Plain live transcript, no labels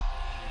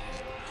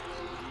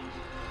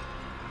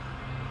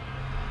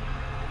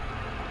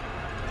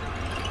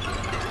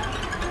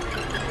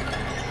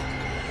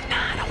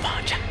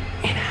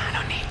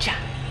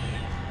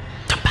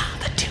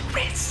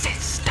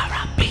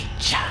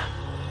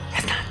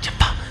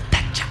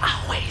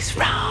always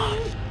wrong.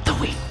 The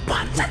weak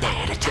ones are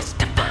there to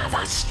justify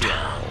the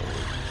strong.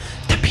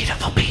 The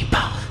beautiful people,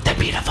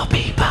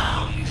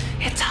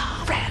 it's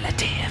all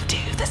relative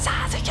to the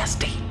size of your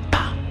steeple.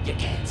 You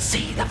can't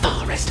see the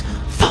forest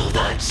for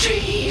the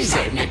trees,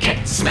 and you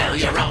can't smell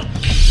your own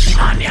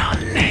on your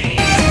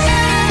knees.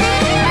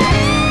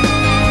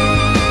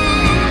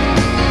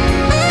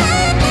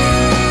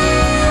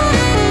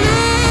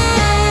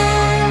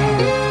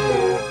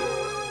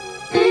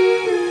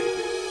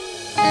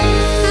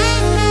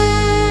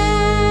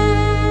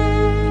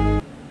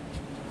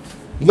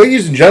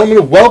 Ladies and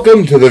gentlemen,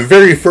 welcome to the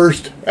very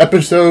first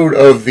episode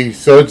of the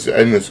Suds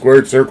and the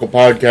Squared Circle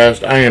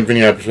podcast. I am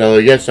Vinny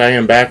Apicella. Yes, I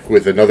am back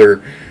with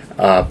another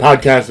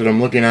podcast that I'm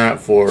looking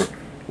at for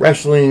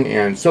wrestling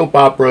and soap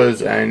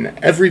operas and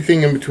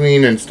everything in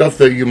between and stuff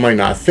that you might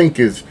not think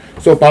is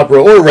soap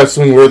opera or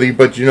wrestling worthy,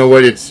 but you know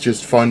what? It's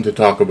just fun to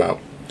talk about.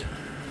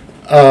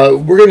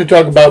 We're going to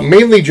talk about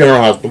mainly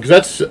General Hospital because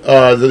that's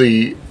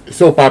the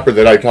soap opera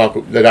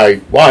that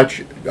I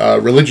watch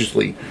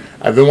religiously.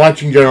 I've been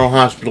watching General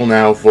Hospital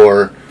now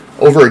for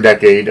over a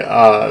decade.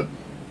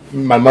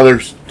 My mother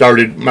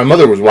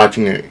was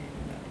watching it,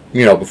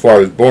 before I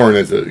was born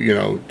as a,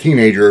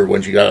 teenager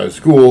when she got out of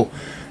school.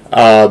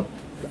 And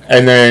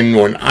then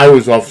when I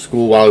was off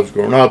school while I was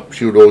growing up,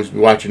 she would always be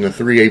watching the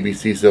 3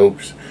 ABC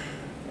soaps,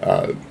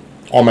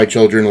 All My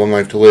Children, One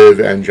Life to Live,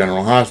 and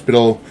General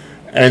Hospital.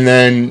 And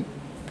then,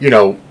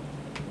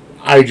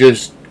 I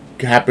just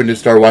happened to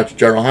start watching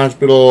General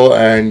Hospital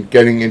and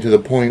getting into the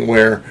point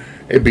where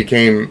it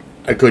became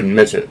I couldn't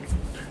miss it.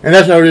 And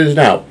that's how it is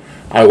now.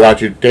 I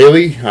watch it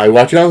daily. I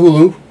watch it on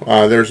Hulu.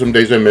 There are some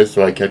days I miss,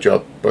 so I catch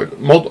up. But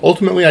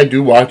ultimately, I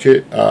do watch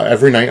it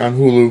every night on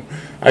Hulu.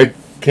 I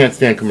can't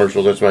stand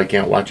commercials. That's why I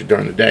can't watch it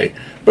during the day.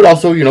 But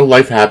also,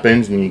 life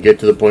happens, and you get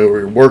to the point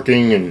where you're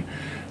working, and,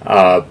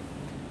 and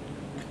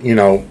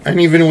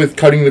even with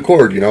cutting the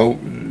cord,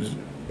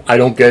 I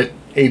don't get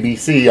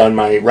ABC on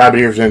my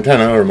rabbit ears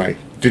antenna, or my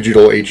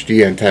digital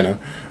HD antenna,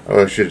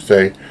 I should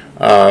say.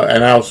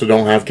 And I also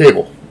don't have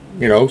cable.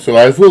 So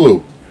I have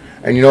Hulu.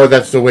 And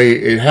that's the way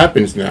it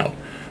happens now.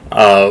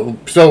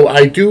 So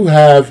I do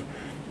have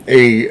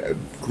a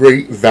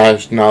great,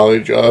 vast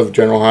knowledge of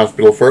General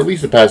Hospital for at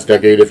least the past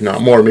decade, if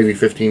not more, maybe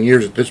 15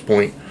 years at this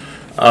point.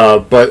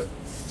 But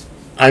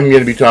I'm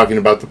going to be talking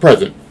about the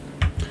present.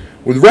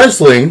 With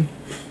wrestling,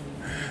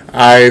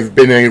 I've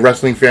been a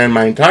wrestling fan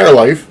my entire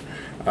life.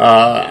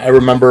 I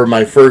remember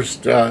my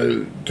first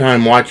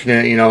time watching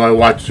it. I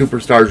watched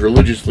Superstars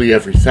religiously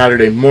every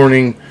Saturday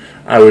morning.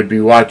 I would be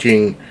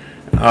watching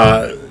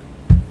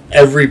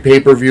every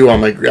pay-per-view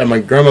at my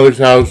grandmother's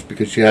house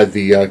because she had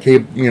the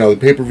the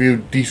pay-per-view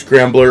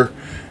D-Scrambler,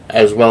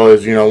 as well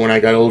as when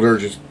I got older,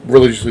 just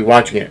religiously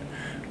watching it.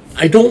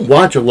 I don't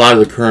watch a lot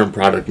of the current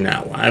product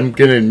now. I'm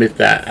gonna admit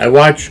that. I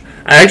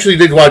actually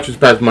did watch this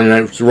past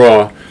Monday Night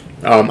Raw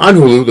on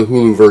Hulu, the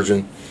Hulu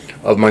version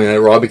of Monday Night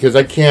Raw, because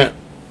I can't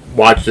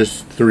watch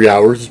this 3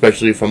 hours,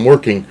 especially if I'm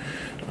working.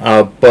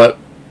 But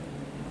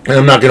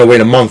I'm not going to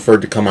wait a month for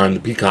it to come on the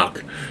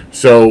Peacock.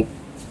 So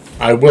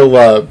I will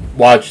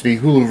watch the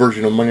Hulu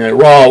version of Monday Night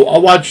Raw.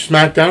 I'll watch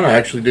SmackDown. I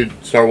actually did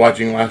start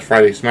watching last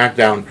Friday's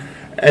SmackDown.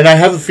 And I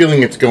have a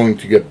feeling it's going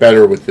to get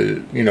better with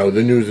the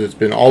the news that's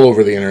been all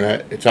over the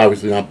internet. It's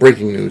obviously not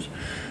breaking news.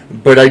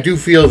 But I do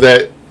feel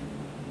that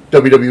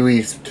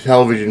WWE's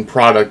television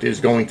product is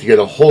going to get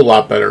a whole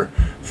lot better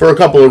for a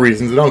couple of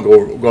reasons. And I'll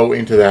go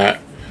into that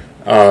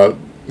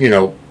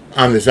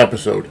on this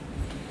episode.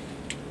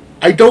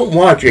 I don't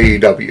watch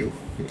AEW.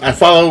 I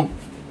follow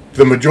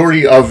the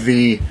majority of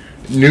the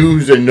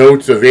news and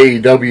notes of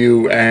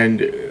AEW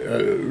and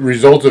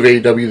results of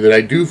AEW that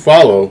I do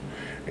follow.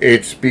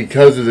 It's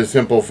because of the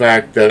simple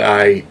fact that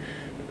I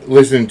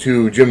listen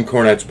to Jim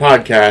Cornette's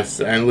podcasts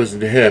and listen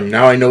to him.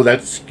 Now I know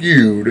that's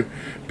skewed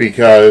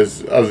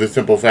because of the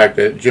simple fact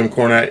that Jim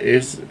Cornette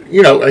is,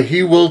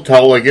 he will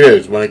tell like it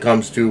is when it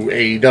comes to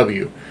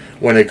AEW.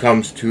 When it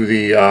comes to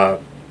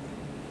the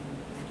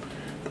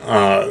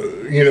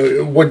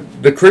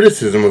what the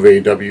criticism of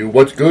AEW,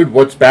 what's good,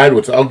 what's bad,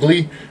 what's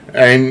ugly,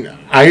 and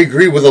I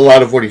agree with a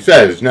lot of what he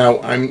says. Now,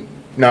 I'm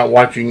not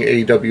watching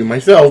AEW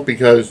myself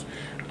because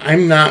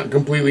I'm not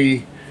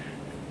completely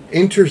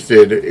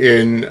interested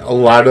in a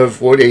lot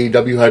of what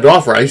AEW had to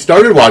offer. I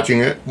started watching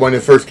it when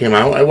it first came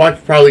out. I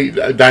watched probably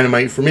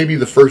Dynamite for maybe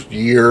the first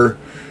year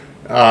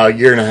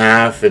and a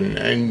half, and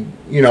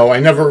I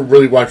never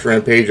really watched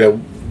Rampage. I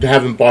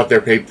haven't bought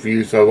their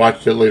pay-per-view, so I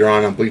watched it later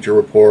on Bleacher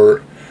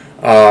Report.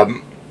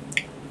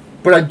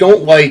 But I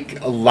don't like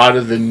a lot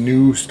of the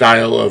new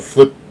style of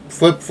flip,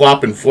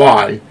 flop, and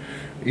fly,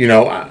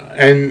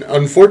 and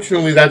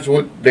unfortunately that's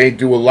what they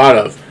do a lot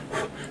of.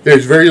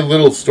 There's very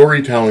little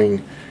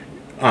storytelling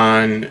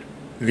on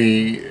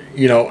the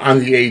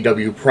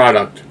AEW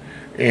product,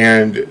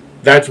 and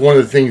that's one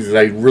of the things that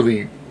I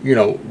really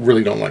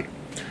don't like.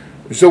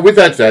 So with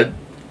that said,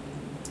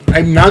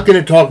 I'm not going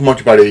to talk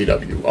much about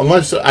AEW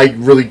unless I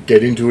really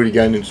get into it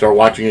again and start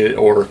watching it,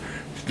 or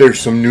there's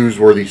some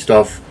newsworthy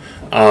stuff.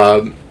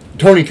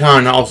 Tony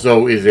Khan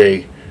also is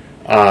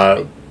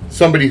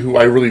somebody who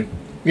I really,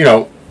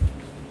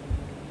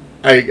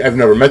 I've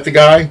never met the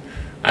guy.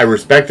 I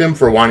respect him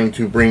for wanting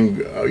to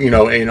bring,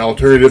 an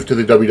alternative to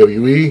the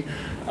WWE.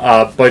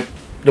 But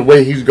the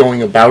way he's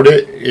going about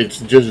it, it's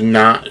just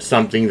not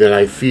something that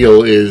I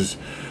feel is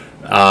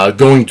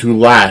going to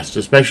last,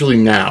 especially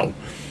now.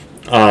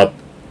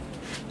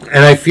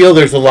 And I feel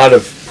there's a lot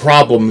of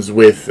problems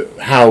with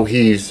how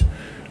he's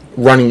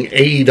running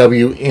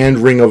AEW and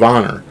Ring of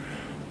Honor.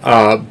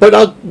 But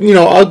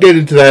I'll get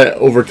into that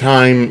over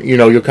time.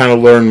 You'll kind of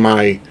learn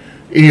my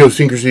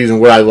idiosyncrasies and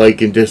what I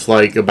like and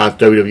dislike about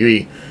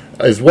WWE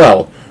as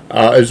well,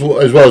 as well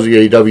as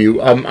the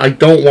AEW. I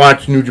don't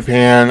watch New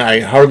Japan. I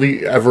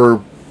hardly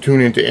ever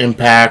tune into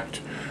Impact.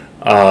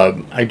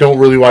 I don't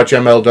really watch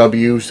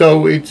MLW,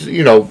 so it's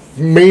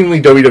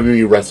mainly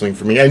WWE wrestling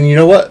for me. And you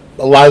know what?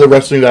 A lot of the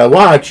wrestling that I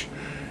watch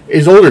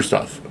is older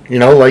stuff.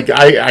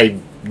 I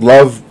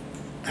love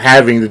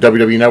having the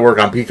WWE Network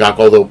on Peacock,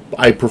 although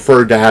I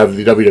prefer to have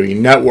the WWE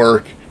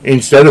Network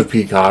instead of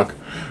Peacock.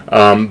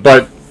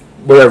 But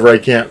whatever, I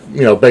can't,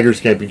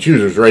 beggars can't be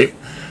choosers, right?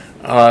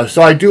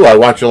 So I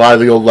watch a lot of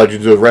the old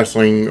Legends of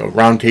Wrestling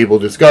roundtable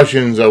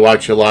discussions. I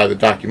watch a lot of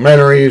the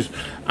documentaries.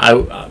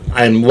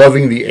 I'm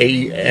loving the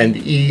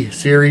A&E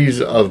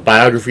series of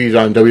biographies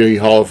on WWE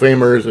Hall of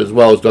Famers, as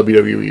well as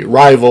WWE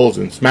Rivals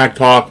and Smack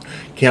Talk.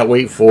 Can't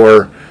wait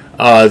for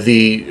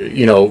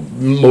the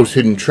most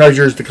hidden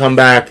treasures to come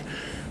back.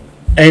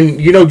 And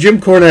Jim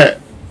Cornette,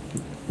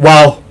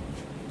 while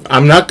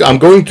I'm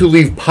going to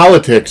leave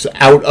politics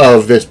out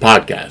of this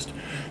podcast.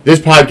 This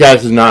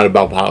podcast is not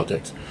about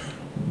politics.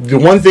 The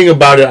one thing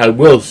about it I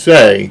will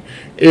say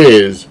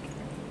is,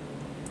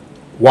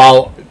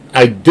 while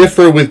I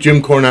differ with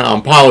Jim Cornette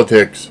on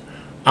politics,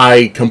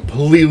 I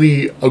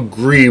completely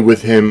agree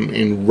with him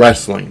in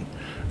wrestling.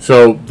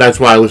 So that's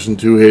why I listen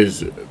to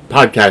his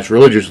podcast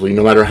religiously,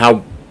 no matter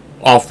how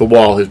off the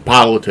wall his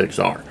politics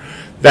are.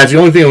 That's the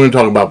only thing I'm going to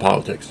talk about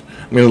politics.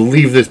 I'm going to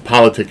leave this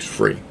politics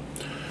free.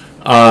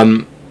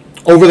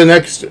 Over the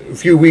next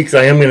few weeks,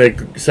 I am going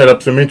to set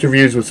up some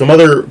interviews with some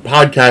other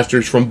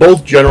podcasters from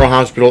both General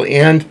Hospital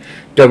and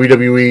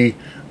WWE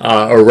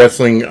or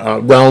wrestling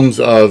realms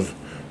of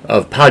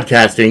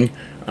podcasting.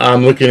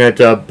 I'm looking at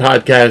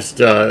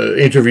podcast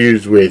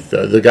interviews with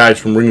the guys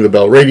from Ring the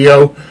Bell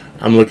Radio.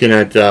 I'm looking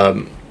at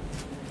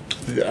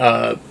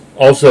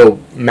also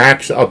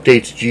Max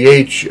Updates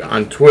GH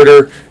on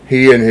Twitter.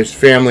 He and his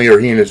family, or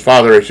he and his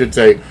father, I should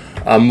say.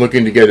 I'm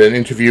looking to get an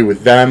interview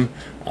with them.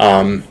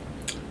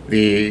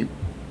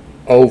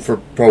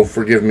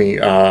 Forgive me.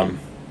 Their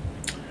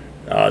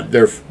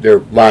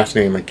last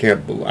name I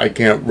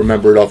can't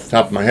remember it off the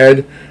top of my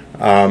head.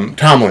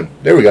 Tomlin.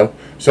 There we go.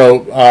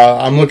 So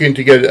I'm looking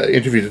to get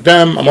interviews with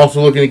them. I'm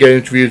also looking to get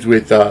interviews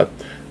with the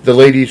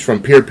ladies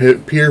from Pier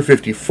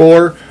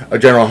 54, a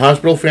General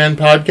Hospital fan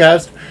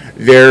podcast.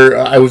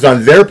 I was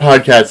on their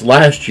podcast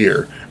last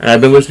year, and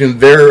I've been listening to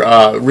their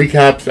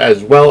recaps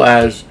as well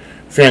as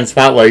fan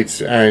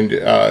spotlights and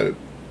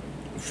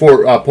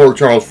Port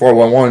Charles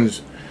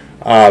 411's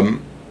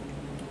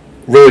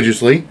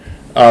religiously.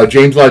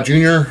 James Law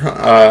Jr.,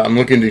 I'm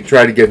looking to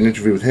try to get an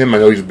interview with him. I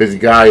know he's a busy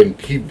guy,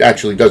 and he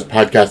actually does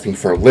podcasting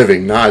for a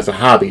living, not as a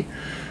hobby.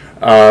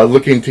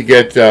 Looking to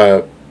get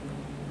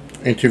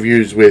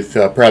interviews with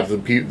perhaps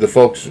the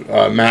folks,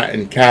 Matt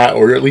and Kat,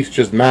 or at least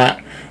just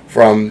Matt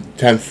from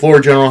 10th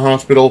Floor General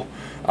Hospital.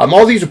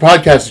 All these are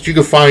podcasts that you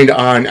can find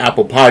on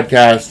Apple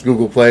Podcasts,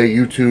 Google Play,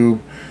 YouTube,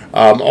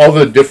 all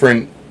the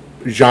different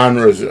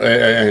genres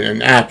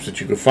and apps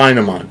that you can find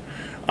them on.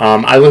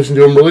 I listen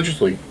to them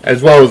religiously,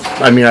 as well as,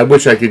 I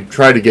wish I could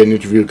try to get an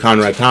interview with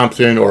Conrad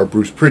Thompson or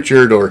Bruce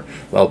Pritchard,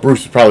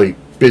 Bruce is probably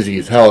busy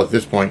as hell at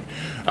this point.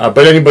 But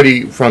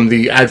anybody from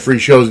the Ad Free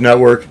Shows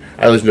Network,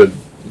 I listen to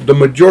the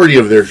majority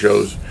of their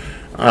shows.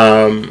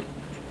 And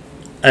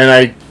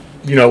I,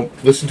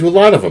 listen to a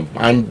lot of them.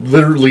 I'm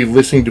literally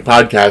listening to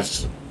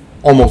podcasts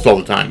almost all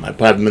the time. I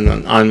have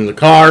them on in the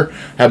car,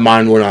 have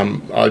mine when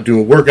I'm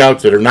doing workouts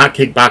that are not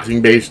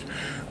kickboxing based,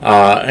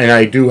 and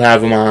I do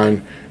have them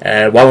on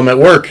while I'm at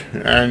work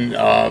and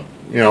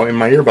in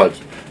my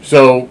earbuds.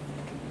 So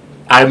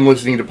I'm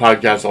listening to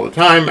podcasts all the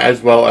time,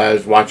 as well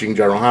as watching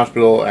General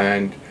Hospital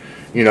and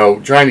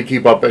trying to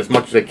keep up as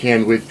much as I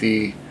can with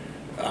the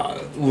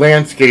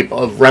landscape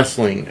of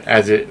wrestling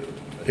as it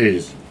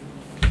is.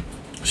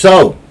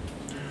 So,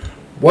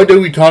 what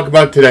do we talk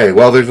about today?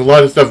 Well, there's a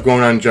lot of stuff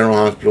going on in General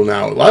Hospital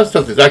now. A lot of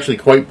stuff that's actually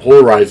quite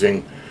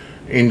polarizing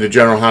in the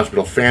General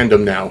Hospital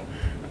fandom now.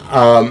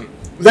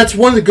 That's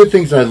one of the good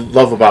things I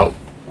love about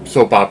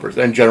soap operas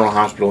and General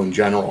Hospital in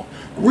general.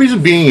 The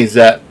reason being is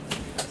that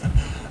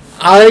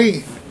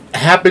I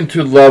happen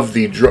to love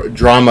the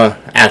drama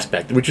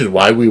aspect, which is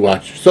why we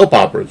watch soap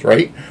operas,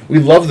 right? We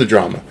love the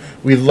drama.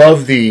 We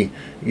love the,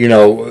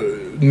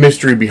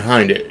 mystery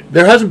behind it.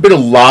 There hasn't been a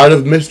lot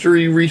of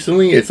mystery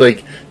recently. It's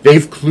like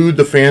they've clued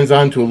the fans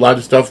on to a lot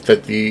of stuff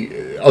that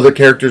the other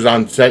characters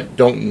on set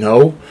don't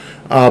know.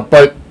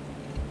 But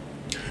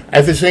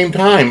at the same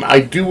time,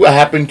 I do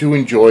happen to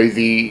enjoy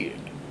the,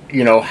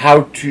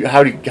 how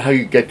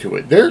you get to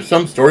it. There are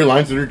some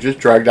storylines that are just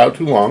dragged out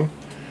too long.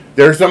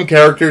 There are some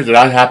characters that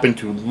I happen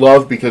to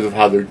love because of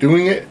how they're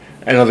doing it.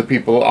 and other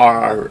people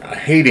are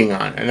hating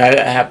on. And that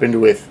happened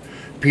with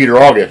Peter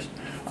August.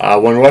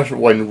 When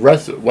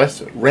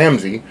Wes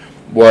Ramsey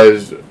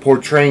was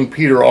portraying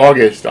Peter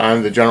August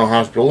on the General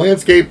Hospital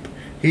landscape,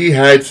 he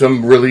had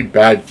some really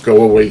bad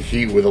go-away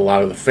heat with a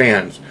lot of the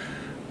fans.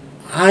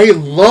 I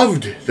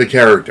loved the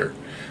character.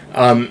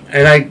 And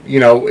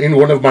in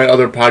one of my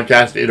other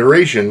podcast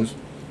iterations,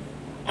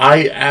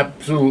 I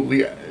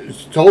absolutely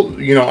told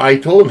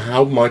him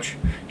how much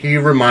he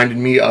reminded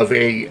me of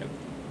a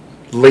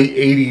late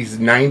 80s,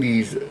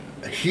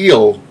 90s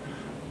heel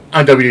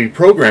on WWE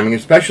programming,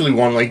 especially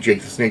one like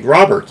Jake the Snake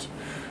Roberts,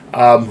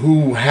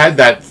 who had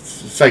that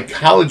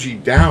psychology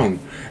down.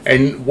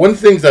 And one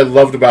of the things I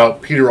loved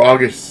about Peter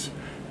August's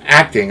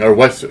acting, or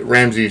Wes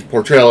Ramsey's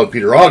portrayal of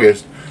Peter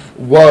August,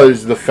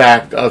 was the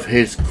fact of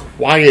his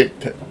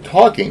quiet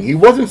talking. He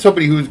wasn't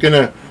somebody who was going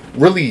to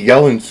really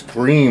yell and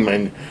scream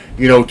and,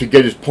 to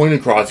get his point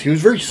across. He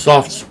was very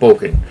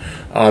soft-spoken.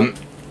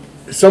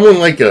 Someone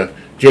like a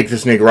Jake the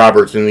Snake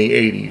Roberts in the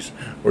 80s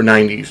or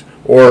 90s,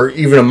 or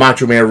even a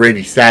Macho Man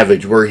Randy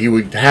Savage, where he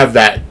would have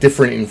that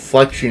different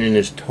inflection in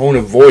his tone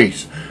of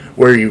voice,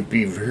 where he'd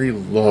be very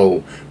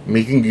low,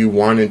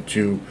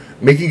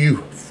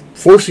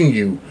 forcing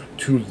you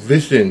to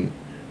listen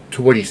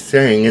to what he's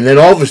saying, and then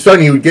all of a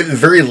sudden he would get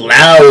very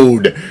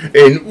loud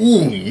and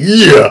ooh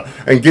yeah,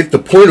 and get the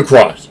point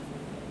across.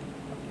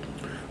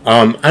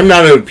 I'm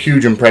not a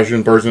huge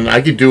impression person.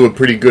 I could do a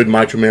pretty good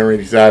Macho Man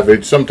Randy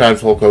Savage,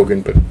 sometimes Hulk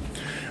Hogan, but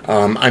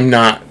I'm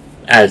not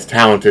as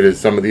talented as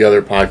some of the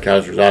other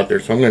podcasters out there,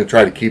 so I'm going to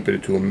try to keep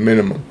it to a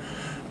minimum.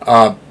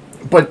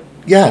 But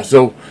yeah,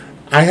 so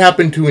I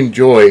happen to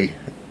enjoy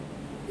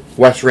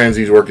Wes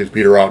Ramsey's work as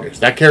Peter August.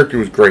 That character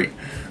was great.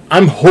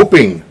 I'm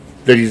hoping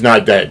that he's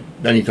not dead,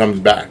 then he comes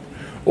back.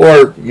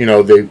 Or,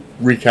 they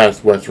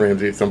recast Wes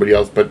Ramsey as somebody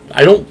else, but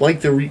I don't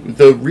like the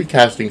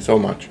recasting so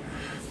much.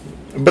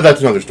 But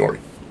that's another story.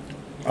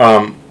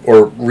 Or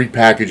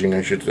repackaging,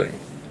 I should say.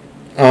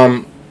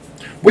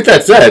 With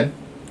that said,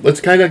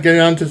 let's kind of get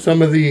on to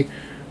some of the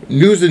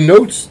news and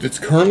notes that's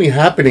currently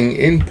happening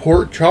in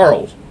Port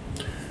Charles.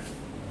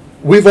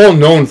 We've all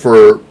known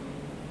for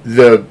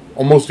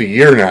almost a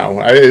year now,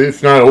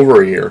 if not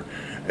over a year,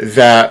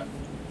 that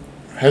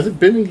has it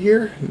been a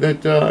year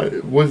that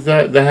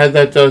had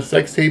that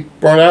sex tape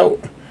brought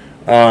out?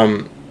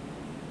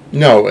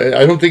 No,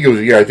 I don't think it was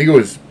a year. I think it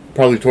was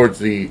probably towards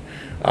the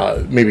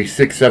maybe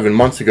 6-7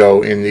 months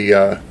ago in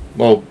the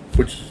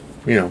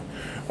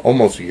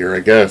almost a year, I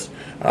guess.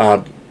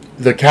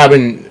 The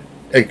cabin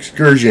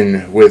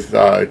excursion with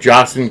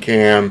Joss and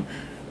Cam,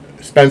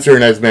 Spencer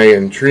and Esme,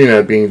 and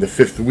Trina being the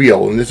fifth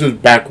wheel, and this was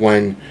back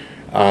when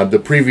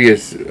the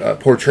previous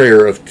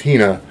portrayer of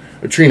Trina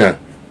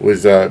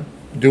was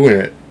doing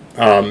it.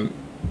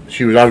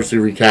 She was obviously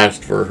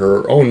recast for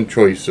her own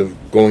choice of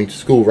going to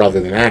school rather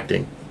than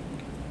acting.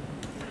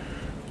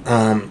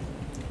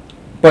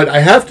 But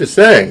I have to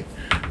say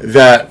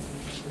that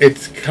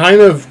it's kind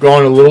of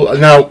gone a little...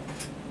 Now,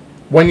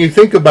 when you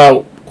think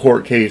about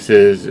court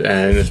cases,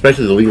 and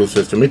especially the legal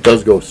system, it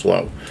does go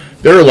slow.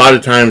 There are a lot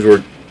of times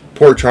where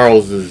Port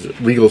Charles's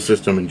legal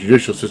system and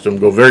judicial system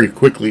go very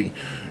quickly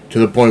to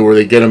the point where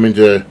they get them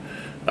into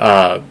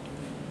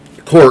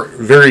court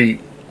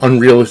very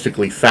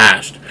unrealistically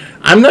fast.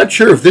 I'm not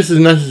sure if this is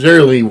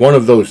necessarily one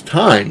of those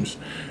times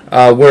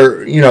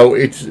where,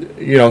 it's,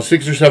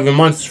 6 or 7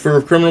 months for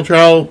a criminal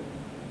trial,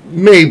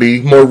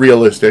 maybe more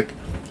realistic.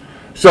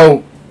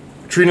 So,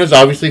 Trina's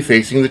obviously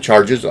facing the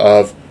charges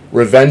of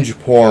revenge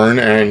porn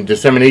and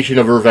dissemination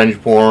of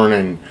revenge porn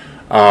and,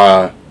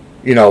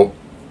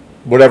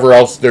 whatever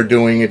else they're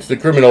doing. It's the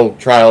criminal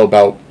trial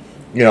about,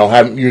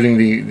 using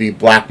the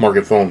black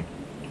market phone.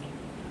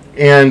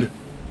 And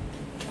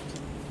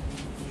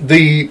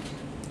the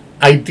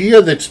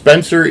idea that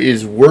Spencer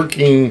is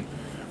working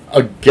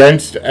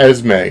against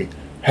Esme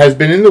has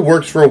been in the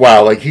works for a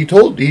while. Like he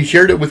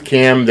shared it with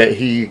Cam that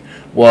he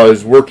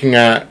was working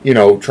at,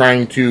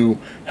 trying to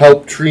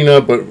help Trina,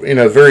 but in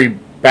a very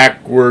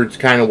backwards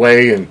kind of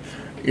way. And,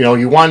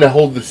 he wanted to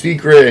hold the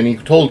secret, and he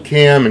told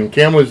Cam, and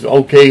Cam was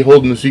okay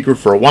holding the secret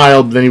for a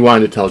while, but then he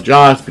wanted to tell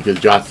Joss because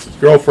Joss is his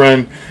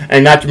girlfriend.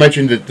 And not to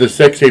mention that the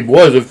sex tape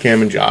was of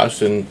Cam and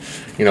Joss, and,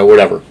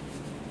 whatever.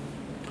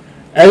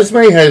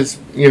 Esme has,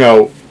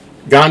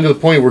 gotten to the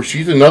point where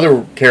she's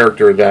another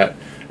character that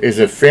is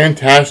a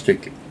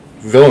fantastic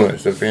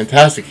villainess, a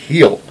fantastic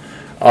heel.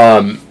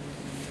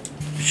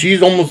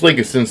 She's almost like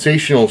a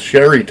sensational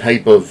Sherry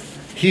type of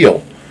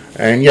heel.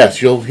 And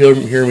yes, you'll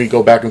hear me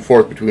go back and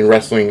forth between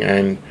wrestling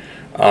and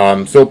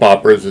soap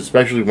operas,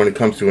 especially when it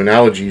comes to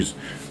analogies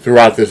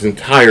throughout this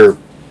entire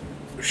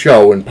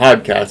show and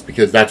podcast,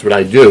 because that's what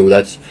I do.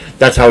 That's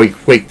how I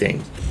equate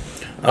things.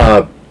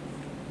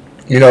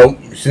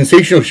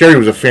 Sensational Sherry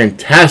was a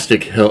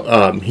fantastic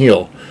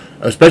heel,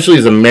 especially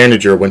as a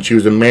manager when she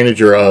was a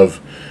manager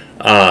of,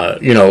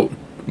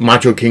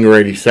 Macho King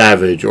Randy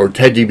Savage or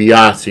Ted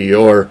DiBiase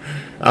or,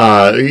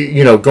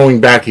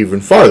 going back even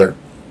farther.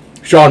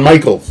 Shawn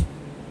Michaels,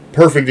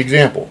 perfect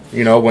example,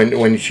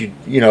 when she,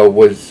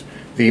 was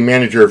the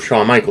manager of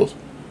Shawn Michaels.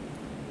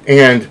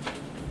 And,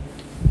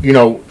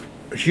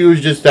 she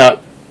was just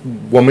that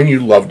woman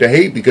you love to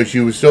hate because she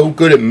was so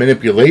good at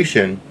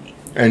manipulation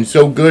and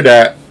so good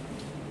at,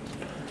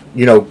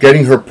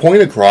 getting her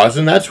point across,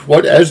 and that's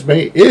what Esme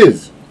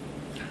is.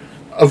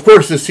 Of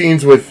course, the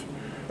scenes with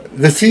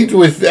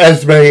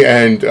Esme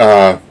and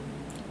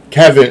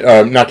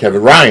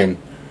Ryan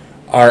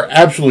are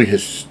absolutely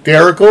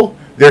hysterical.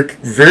 They're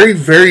very,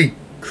 very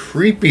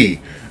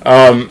creepy.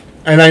 And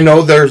I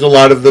know there's a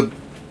lot of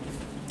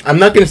I'm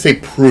not going to say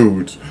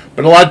prudes,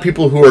 but a lot of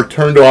people who are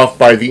turned off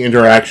by the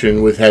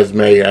interaction with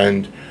Esme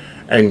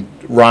and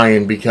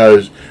Ryan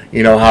because,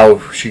 how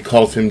she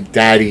calls him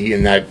daddy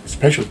in that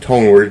special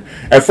tone where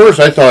at first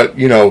I thought,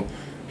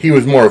 he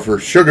was more of her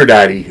sugar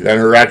daddy than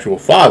her actual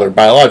father,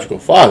 biological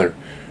father.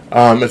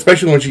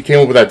 Especially when she came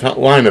up with that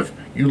line of,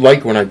 you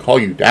like when I call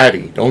you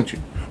daddy, don't you?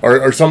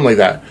 Or something like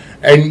that.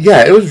 And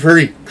yeah, it was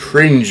very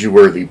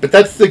cringe-worthy. But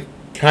that's the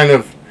kind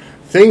of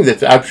thing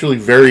that's actually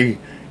very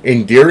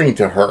endearing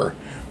to her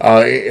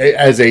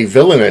as a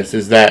villainess,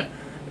 is that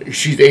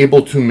she's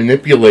able to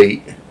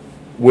manipulate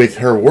with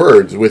her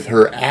words, with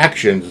her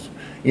actions,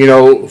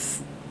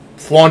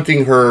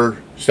 flaunting her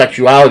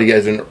sexuality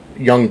as a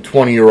young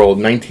 20-year-old,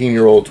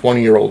 19-year-old,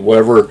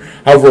 20-year-old,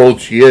 however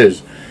old she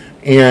is.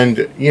 And,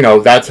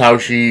 that's how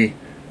she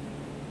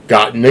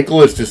got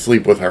Nicholas to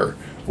sleep with her,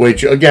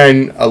 which,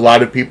 again, a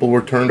lot of people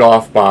were turned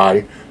off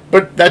by.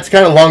 But that's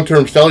kind of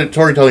long-term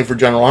storytelling for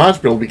General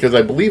Hospital, because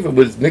I believe it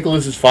was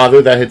Nicholas's father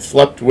that had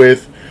slept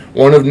with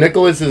one of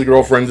Nicholas's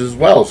girlfriends as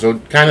well. So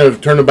kind of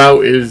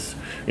turnabout is,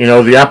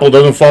 the apple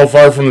doesn't fall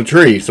far from the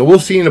tree. So we'll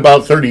see in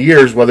about 30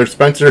 years whether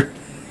Spencer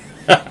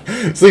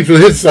sleeps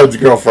with his son's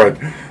girlfriend.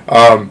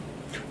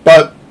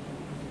 But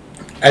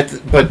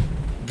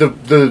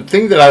the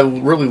thing that I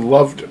really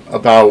loved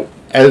about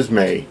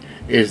Esme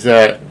is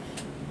that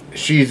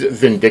she's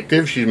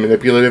vindictive, she's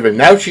manipulative, and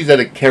now she's at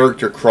a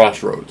character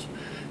crossroads.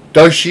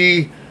 Does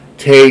she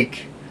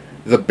take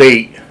the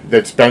bait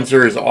that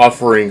Spencer is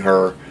offering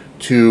her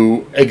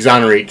to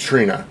exonerate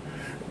Trina?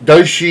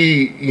 Does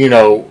she,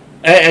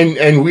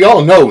 and we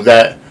all know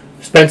that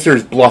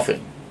Spencer's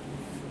bluffing.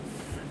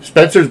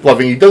 Spencer's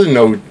bluffing. He doesn't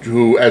know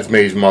who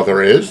Esme's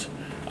mother is.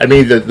 I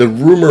mean, the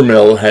rumor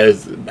mill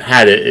has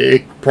had it.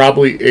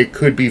 It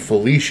could be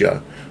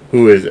Felicia,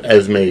 who is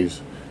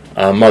Esme's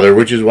mother,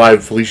 which is why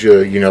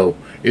Felicia,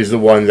 is the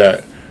one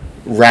that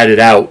ratted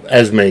out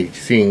Esme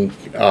seeing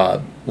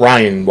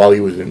Ryan while he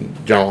was in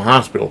General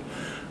Hospital.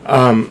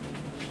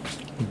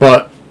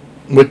 But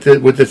with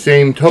the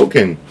same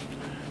token,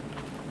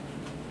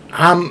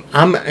 I'm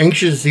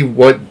anxious to see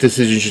what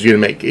decision she's going to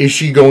make. Is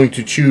she going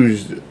to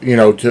choose,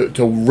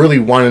 to really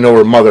want to know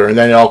her mother, and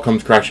then it all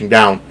comes crashing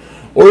down?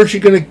 Or is she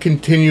going to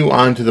continue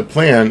on to the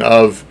plan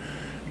of,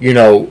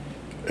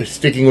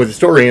 sticking with the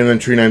story, and then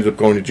Trina ends up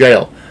going to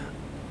jail?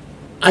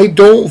 I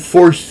don't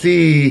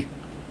foresee...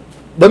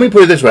 Let me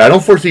put it this way. I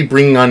don't foresee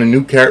bringing on a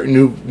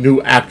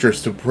new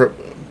actress to...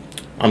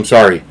 I'm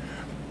sorry.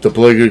 The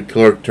political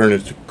correct term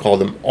is to call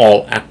them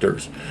all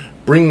actors.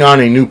 Bringing on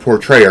a new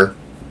portrayer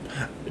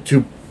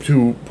to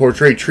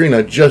portray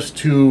Trina just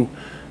to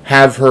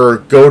have her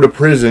go to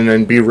prison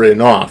and be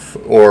written off,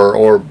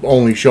 or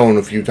only shown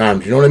a few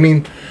times. You know what I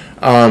mean?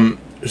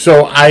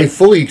 So I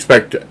fully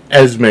expect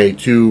Esme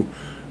to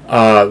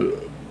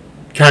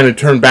kind of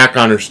turn back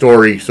on her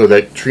story so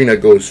that Trina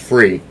goes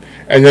free.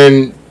 And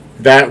then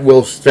that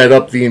will set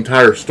up the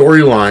entire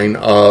storyline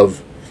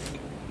of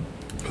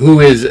who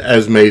is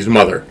Esme's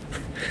mother.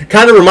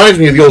 Kind of reminds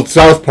me of the old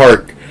South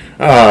Park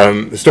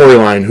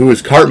storyline, who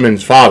is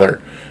Cartman's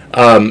father.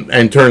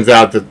 And turns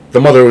out that the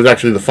mother was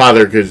actually the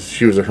father because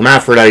she was a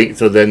hermaphrodite.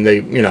 So then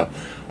they,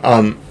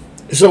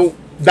 so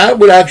that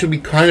would actually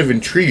be kind of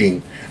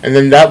intriguing. And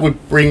then that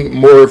would bring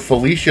more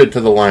Felicia to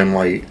the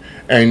limelight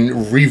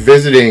and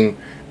revisiting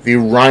the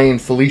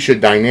Ryan-Felicia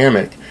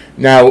dynamic.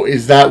 Now,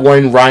 is that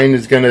when Ryan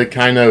is going to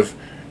kind of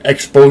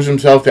expose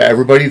himself to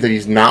everybody that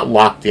he's not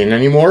locked in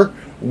anymore?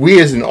 We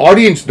as an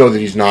audience know that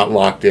he's not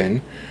locked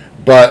in.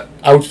 But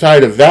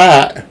outside of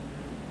that,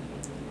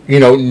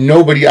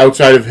 nobody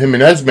outside of him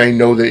and Esme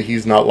know that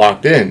he's not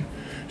locked in.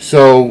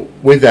 So,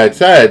 with that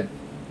said,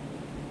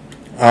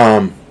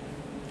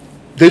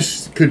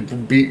 this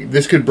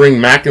could bring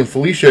Mac and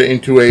Felicia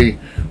into a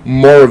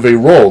more of a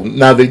role.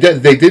 Now, they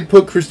did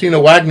put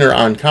Christina Wagner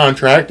on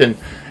contract, and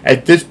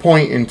at this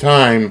point in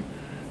time,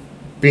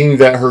 being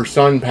that her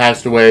son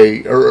passed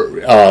away,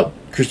 or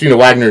Christina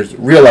Wagner's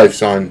real-life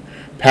son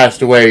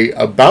passed away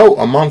about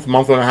a month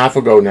and a half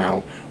ago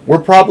now,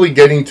 we're probably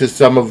getting to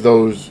some of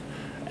those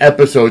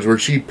episodes where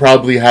she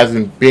probably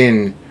hasn't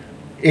been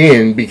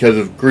in because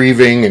of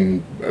grieving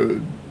and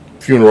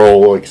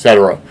funeral,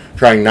 etc.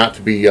 Trying not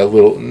to be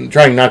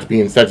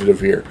insensitive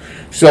here.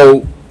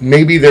 So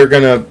maybe they're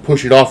gonna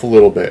push it off a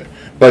little bit,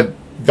 but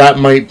that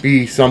might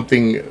be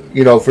something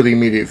for the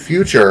immediate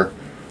future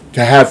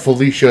to have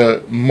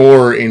Felicia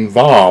more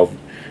involved.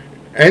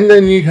 And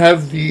then you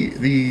have the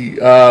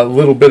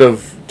little bit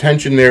of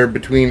tension there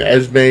between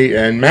Esme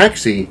and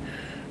Maxie,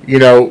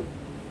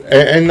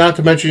 and not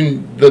to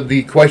mention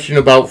the question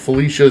about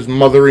Felicia's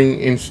mothering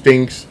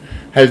instincts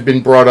has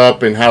been brought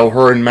up, and how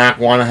her and Mac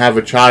want to have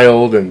a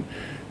child, and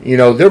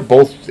they're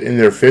both in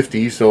their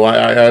 50s, so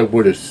I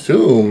would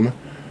assume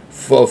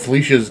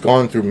Felicia's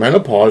gone through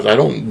menopause. I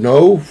don't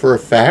know for a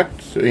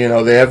fact. They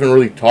haven't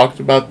really talked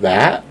about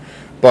that,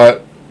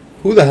 but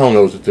who the hell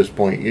knows at this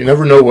point? You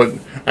never know what.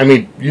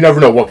 You never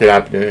know what could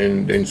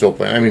happen in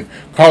soap land.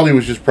 Carly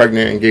was just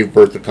pregnant and gave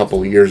birth a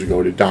couple of years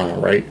ago to Donna,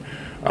 right?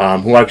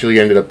 Who actually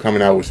ended up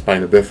coming out with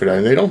spina bifida,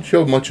 and they don't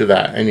show much of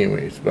that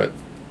anyways, but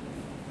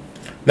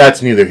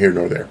that's neither here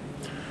nor there.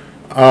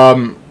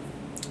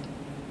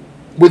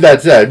 With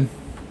that said,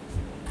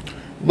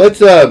 let's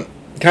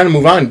kind of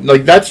move on.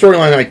 Like, that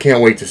storyline I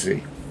can't wait to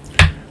see.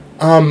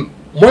 One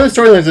of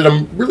the storylines that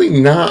I'm really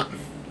not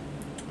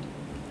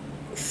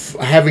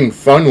having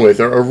fun with,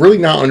 or really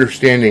not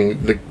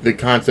understanding the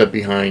concept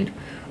behind,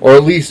 or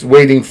at least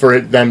waiting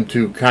for them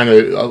to kind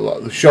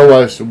of show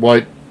us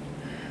what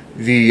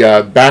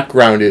the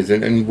background is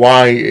and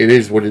why it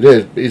is what it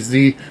is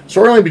the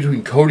storyline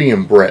between Cody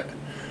and Britt.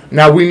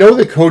 Now, we know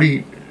that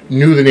Cody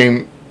knew the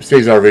name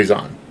Cesar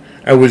Faison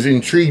and was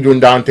intrigued when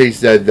Dante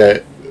said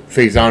that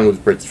Faison was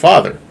Britt's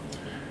father.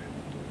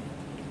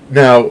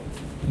 Now,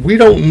 we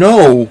don't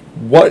know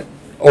what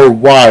or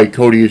why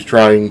Cody is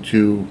trying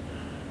to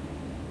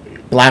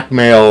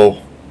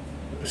blackmail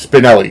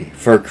Spinelli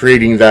for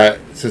creating that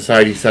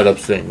society setup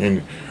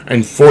thing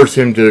and force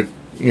him to,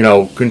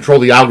 control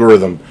the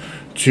algorithm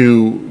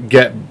to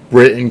get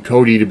Britt and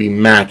Cody to be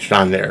matched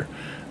on there.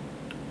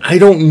 I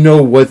don't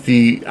know what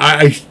we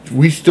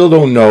still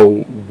don't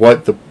know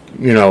what the,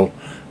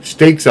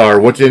 stakes are,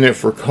 what's in it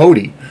for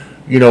Cody.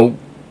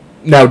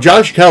 Now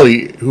Josh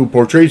Kelly, who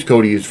portrays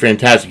Cody, is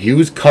fantastic. He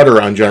was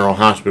Cutter on General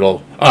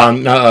Hospital,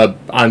 on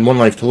One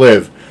Life to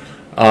Live,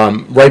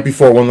 right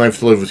before One Life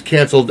to Live was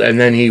canceled, and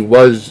then he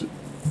was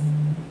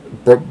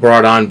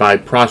brought on by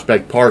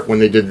Prospect Park when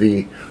they did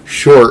the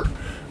short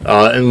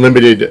and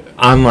limited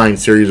online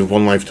series of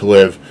One Life to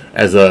Live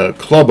as a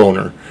club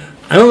owner.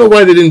 I don't know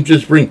why they didn't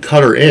just bring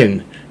Cutter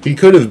in. He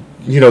could have,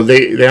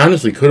 they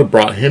honestly could have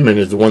brought him in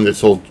as the one that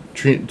sold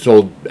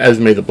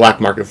Esme the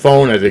black market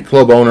phone as a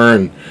club owner,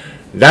 and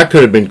that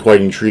could have been quite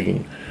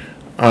intriguing.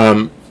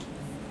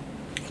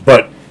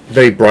 But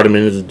they brought him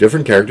in as a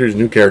different character, his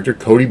new character,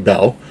 Cody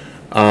Bell.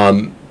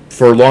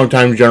 For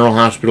longtime General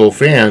Hospital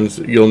fans,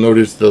 you'll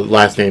notice the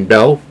last name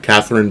Bell,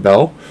 Catherine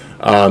Bell.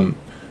 But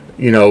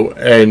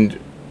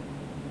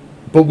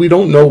we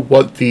don't know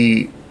what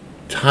the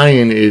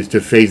tie-in is to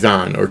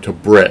Faison or to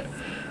Britt.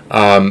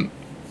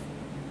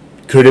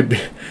 Could it be,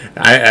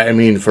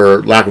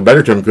 for lack of a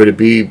better term, could it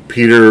be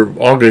Peter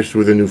August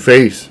with a new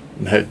face?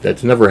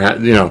 That's never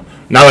happened, not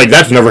like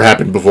that's never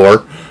happened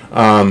before.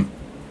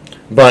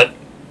 But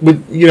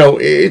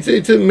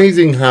it's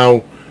amazing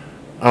how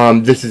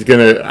this is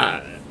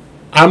gonna.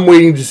 I'm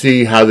waiting to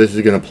see how this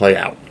is gonna play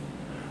out.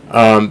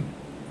 I'm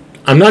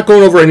not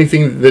going over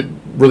anything that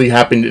really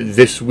happened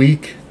this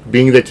week,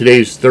 being that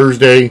today is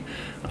Thursday,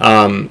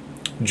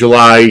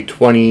 July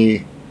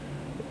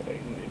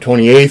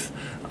 28th.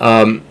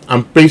 I'm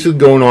basically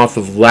going off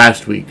of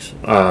last week's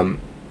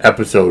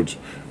episodes.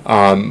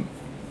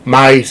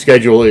 My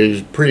schedule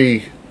is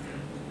pretty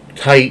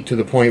tight to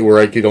the point where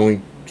I could only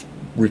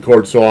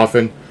record so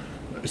often.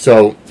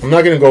 So I'm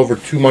not going to go over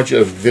too much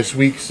of this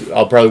week's.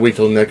 I'll probably wait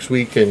till next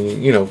week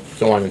and,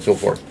 so on and so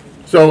forth.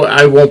 So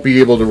I won't be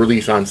able to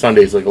release on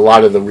Sundays like a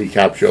lot of the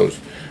recap shows.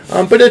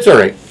 But it's all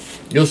right.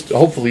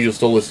 Hopefully you'll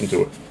still listen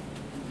to it.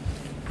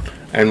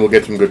 And we'll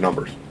get some good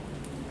numbers.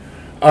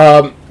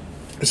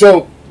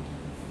 So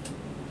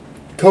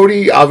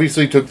Cody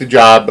obviously took the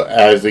job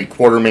as a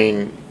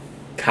Quartermain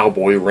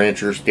cowboy,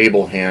 rancher,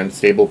 stable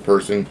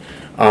person,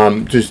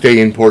 to stay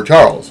in Port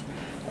Charles.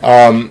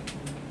 And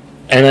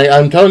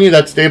I'm telling you,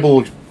 that stable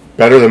looks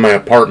better than my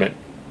apartment.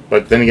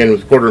 But then again,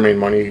 with Quartermain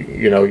money,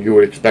 you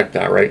would expect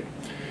that, right?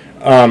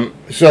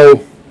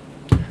 So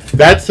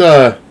that's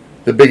the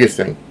biggest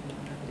thing.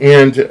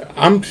 And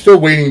I'm still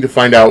waiting to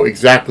find out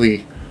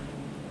exactly,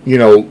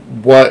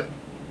 what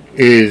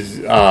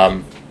is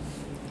up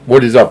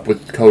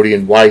with Cody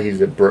and why he's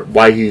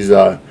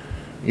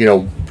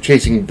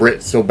chasing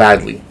Britt so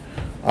badly.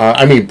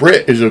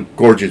 Britt is a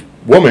gorgeous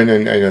woman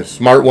and a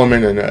smart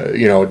woman and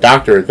a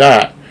doctor at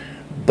that.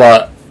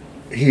 But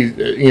he,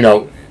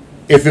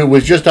 if it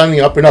was just on the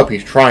up and up,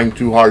 he's trying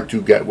too hard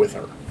to get with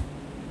her.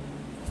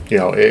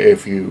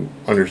 If you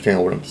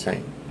understand what I'm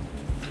saying.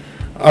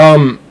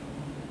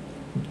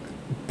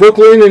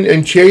 Brooklyn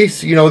and Chase,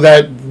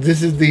 that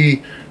this is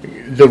the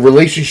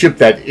relationship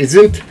that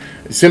isn't,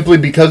 simply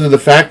because of the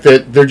fact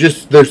that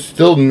they're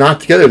still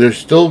not together. They're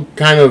still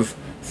kind of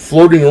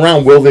floating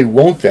around. Will they?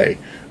 Won't they?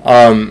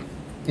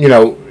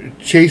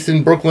 Chase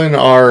and Brooklyn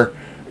are,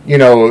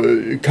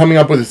 coming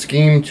up with a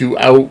scheme to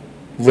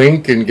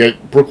outlink and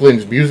get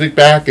Brooklyn's music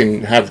back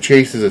and have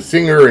Chase as a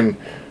singer and,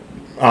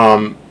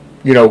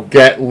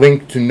 get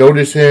Link to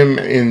notice him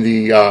in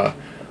the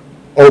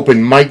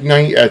open mic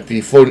night at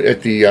the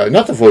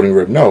not the Floating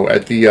Rib, no,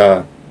 at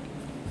the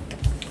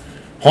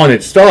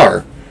Haunted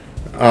Star.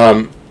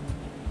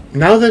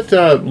 Now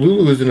that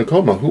Lulu is in a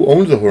coma, who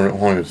owns the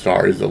Haunted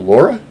Star? Is it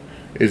Laura?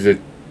 Is it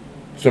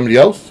somebody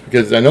else?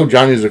 Because I know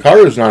Johnny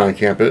Zaccaro is not on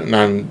campus,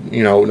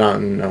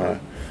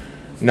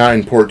 not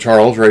in Port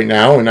Charles right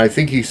now, and I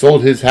think he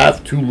sold his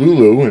half to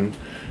Lulu, and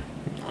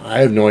I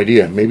have no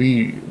idea.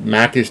 Maybe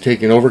Mac is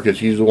taking over because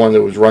he's the one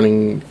that was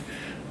running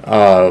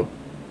the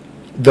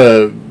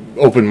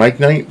open mic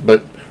night.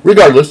 But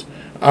regardless,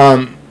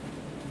 I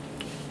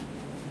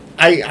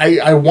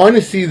want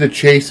to see the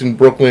Chase and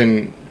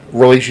Brooklyn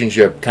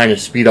relationship kind of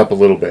speed up a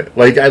little bit.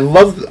 Like,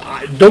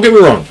 don't get me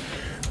wrong,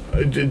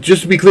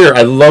 just to be clear,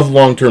 I love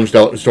long-term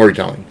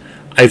storytelling.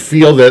 I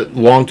feel that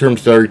long-term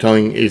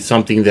storytelling is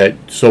something that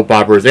soap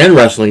operas and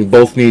wrestling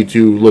both need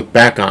to look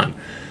back on.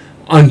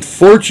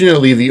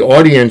 Unfortunately, the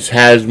audience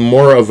has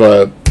more of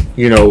a,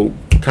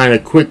 kind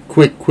of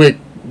quick,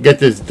 get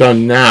this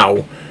done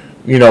now.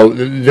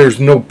 There's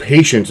no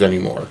patience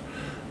anymore.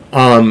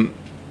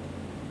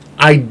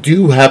 I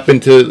do happen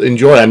to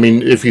enjoy. I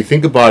mean, if you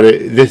think about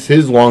it, this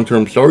is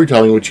long-term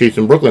storytelling with Chase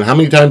and Brooklyn. How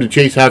many times did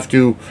Chase have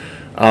to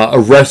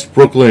arrest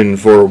Brooklyn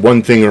for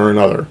one thing or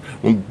another?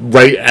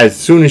 Right as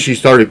soon as she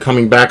started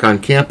coming back on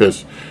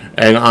campus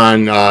and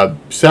on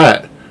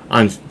set,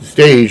 on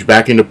stage,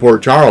 back into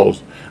Port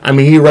Charles, I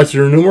mean, he arrested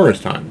her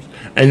numerous times.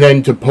 And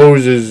then to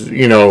pose as,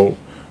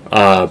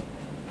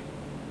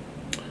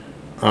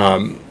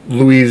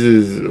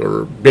 Louise's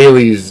or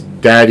Bailey's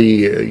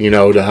daddy,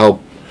 to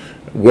help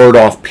ward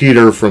off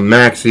Peter from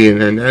Maxie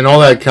and all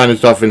that kind of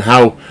stuff, and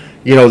how,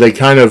 they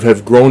kind of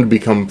have grown to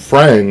become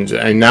friends,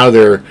 and now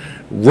they're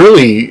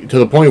really to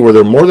the point where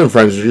they're more than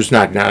friends. They're just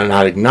not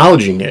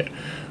acknowledging it,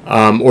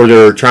 or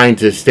they're trying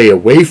to stay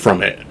away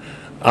from it.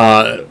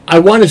 I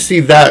want to see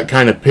that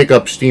kind of pick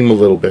up steam a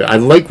little bit. I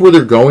like where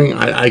they're going.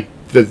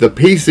 The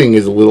pacing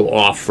is a little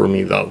off for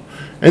me, though,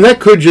 and that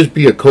could just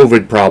be a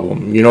COVID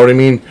problem. You know what I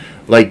mean?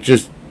 Like,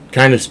 just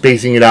kind of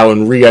spacing it out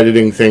and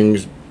re-editing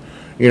things.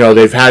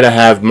 They've had to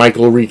have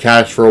Michael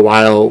recast for a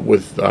while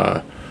with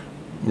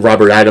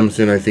Robert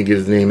Adamson, I think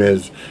his name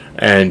is,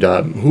 and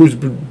who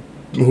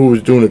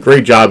was doing a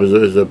great job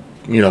as a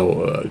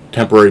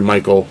temporary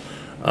Michael.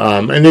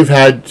 And they've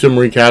had some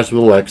recasts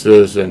with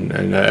Alexis and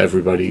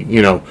everybody.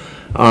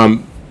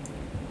 Laura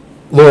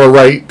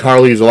Wright,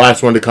 Carly is the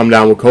last one to come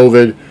down with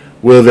COVID.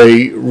 Will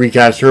they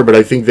recast her? But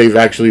I think they've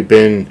actually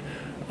been.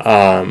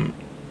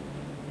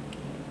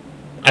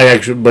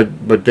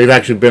 But they've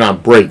actually been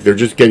on break. They're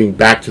just getting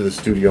back to the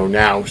studio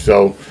now,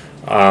 so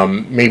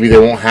maybe they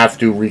won't have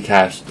to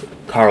recast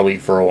Carly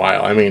for a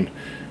while. I mean,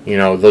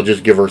 they'll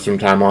just give her some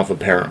time off,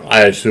 apparently,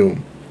 I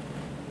assume.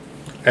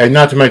 And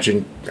not to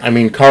mention, I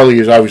mean, Carly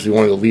is obviously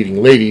one of the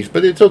leading ladies,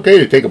 but it's okay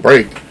to take a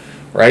break,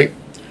 right?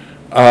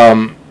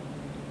 I'm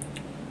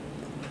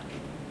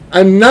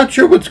not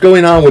sure what's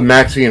going on with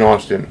Maxie and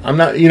Austin. I'm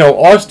not,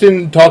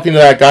 Austin talking to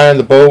that guy on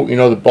the boat,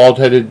 the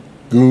bald-headed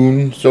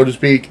goon, so to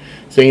speak,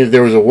 saying that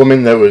there was a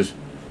woman that was,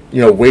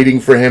 waiting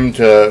for him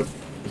to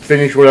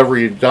finish whatever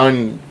he'd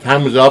done.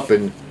 Time was up,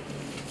 and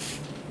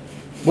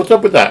what's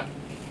up with that?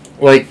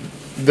 Like,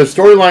 the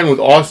storyline with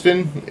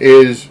Austin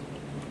is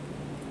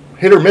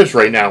hit or miss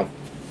right now.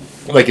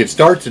 Like, it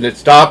starts and it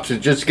stops.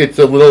 It just gets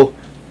a little,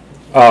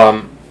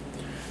 that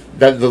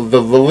the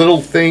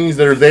little things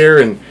that are there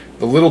and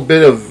the little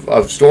bit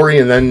of story,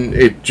 and then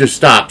it just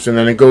stops, and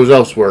then it goes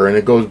elsewhere, and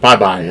it goes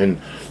bye-bye,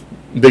 and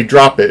they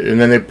drop it, and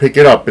then they pick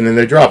it up, and then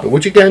they drop it,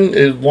 which again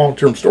is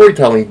long-term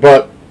storytelling.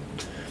 But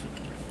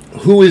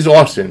who is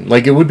Austin?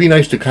 Like, it would be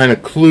nice to kind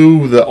of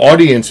clue the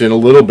audience in a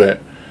little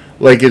bit.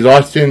 Like, is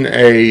Austin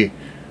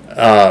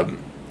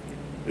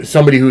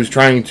somebody who's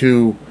trying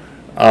to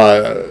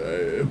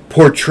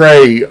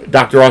portray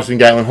Dr. Austin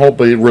Gatlin Holt,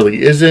 but it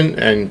really isn't,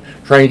 and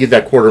trying to get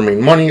that Quartermain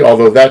money,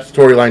 although that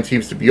storyline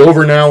seems to be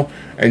over now,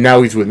 and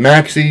now he's with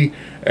Maxie,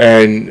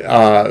 and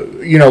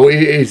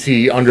is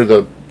he under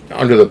the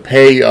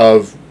pay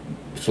of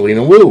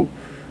Selena Wu,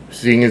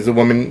 seeing as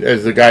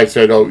the guy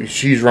said, oh,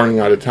 she's running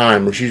out of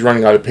time, or she's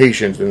running out of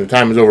patience, and the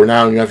time is over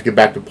now, and you have to get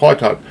back to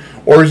Pawtuck?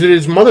 Or is it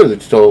his mother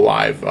that's still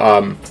alive?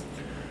 Or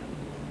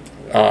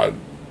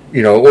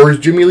is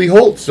Jimmy Lee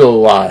Holt still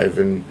alive?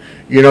 And,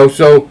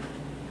 so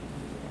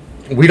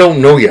we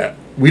don't know yet.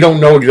 We don't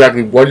know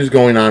exactly what is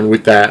going on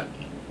with that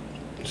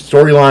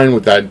storyline,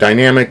 with that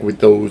dynamic, with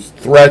those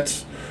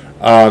threats.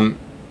 I'm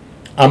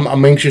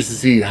anxious to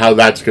see how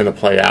that's going to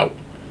play out.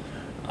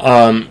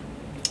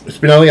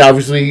 Spinelli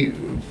obviously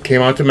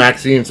came out to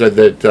Maxie and said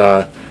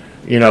that,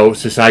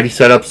 Society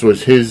Setups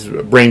was his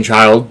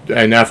brainchild,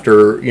 and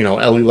after,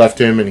 Ellie left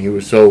him and he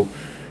was so,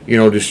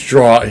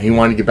 distraught, and he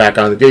wanted to get back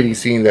on the dating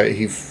scene, that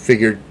he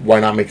figured, why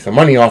not make some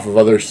money off of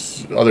other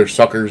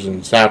suckers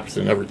and saps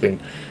and everything.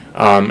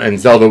 And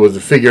Zelda was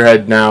the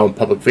figurehead now,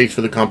 public face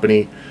for the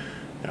company.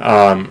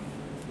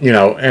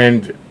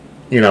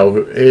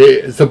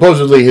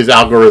 Supposedly his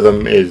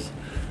algorithm is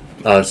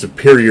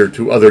superior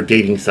to other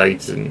dating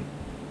sites, and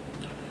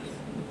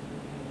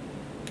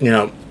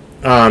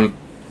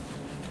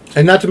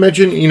and not to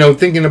mention,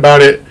 thinking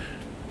about it,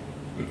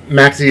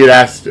 Maxie had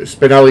asked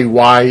Spinelli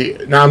why.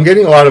 Now, I'm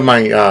getting a lot of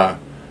my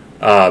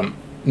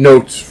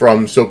notes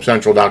from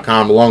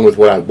SoapCentral.com along with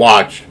what I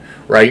watched,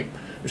 right?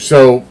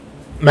 So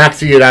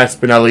Maxie had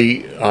asked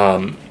Spinelli,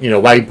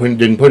 why he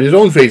didn't put his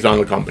own face on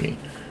the company.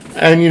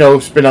 And,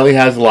 Spinelli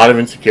has a lot of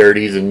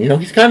insecurities, and,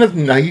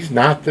 he's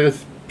not the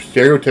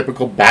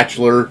stereotypical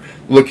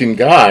bachelor-looking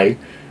guy.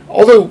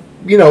 Although,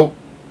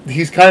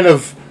 he's kind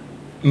of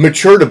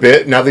matured a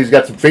bit now that he's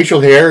got some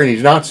facial hair, and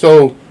he's not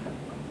so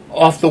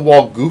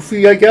off-the-wall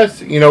goofy, I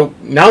guess.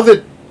 Now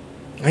that,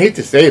 I hate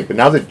to say it, but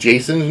now that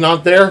Jason's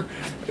not there,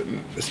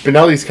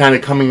 Spinelli's kind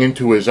of coming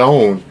into his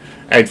own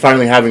and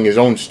finally having his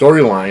own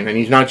storyline, and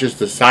he's not just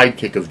the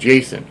sidekick of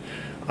Jason.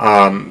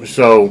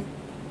 So,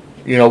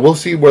 we'll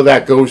see where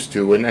that goes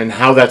to and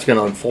how that's going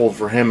to unfold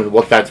for him and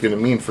what that's going to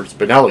mean for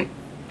Spinelli.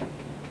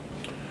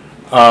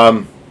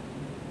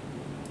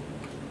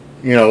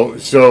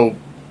 So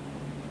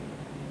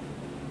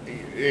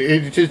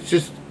it's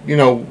just,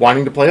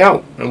 wanting to play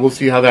out, and we'll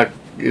see how that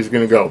is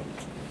going to go.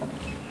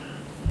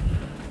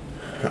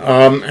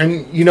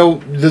 And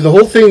the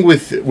whole thing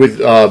with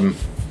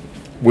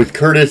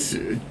Curtis,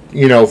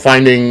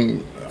 finding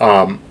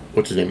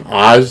what's his name,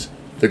 Oz,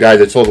 the guy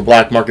that sold the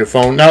black market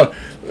phone. Now,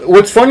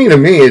 what's funny to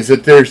me is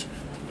that there's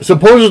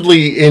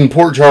supposedly in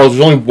Port Charles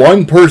there's only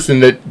one person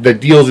that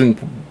deals in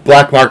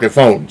black market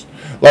phones.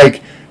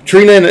 Like,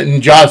 Trina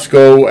and Joss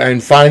go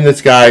and find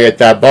this guy at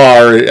that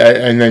bar,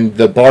 and then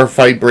the bar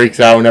fight breaks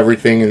out and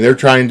everything, and they're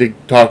trying to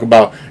talk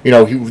about,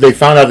 they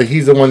found out that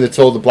he's the one that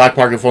sold the black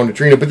market phone to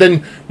Trina, but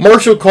then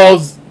Marshall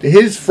calls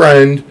his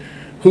friend,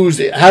 who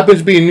happens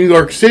to be in New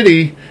York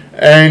City,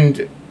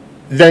 and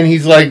then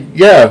he's like,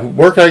 yeah,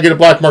 where can I get a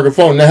black market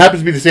phone? And that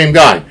happens to be the same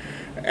guy.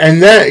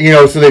 And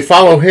then, so they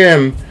follow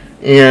him,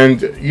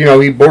 and,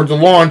 he boards a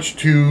launch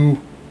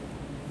to,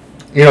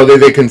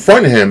 they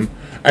confront him,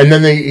 and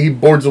then he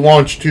boards a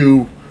launch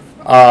to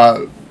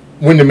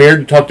Windermere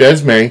to talk to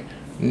Esme.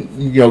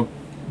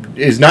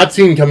 Is not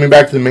seen coming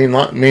back to the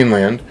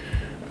mainland.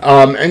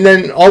 And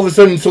then all of a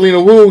sudden,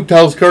 Selena Wu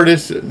tells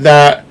Curtis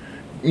that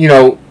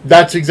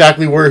that's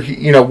exactly where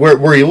he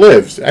where he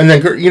lives. And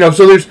then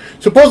so there's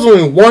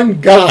supposedly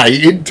one guy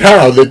in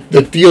town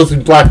that deals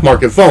in black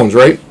market phones,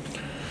 right?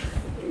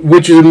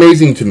 Which is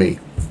amazing to me.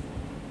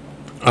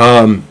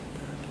 And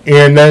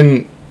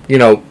then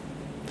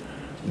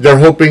they're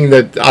hoping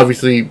that,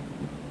 obviously,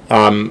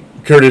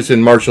 Curtis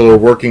and Marshall are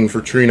working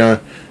for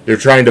Trina. They're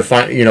trying to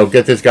find,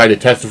 get this guy to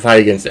testify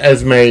against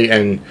Esme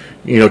and,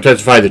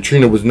 testify that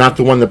Trina was not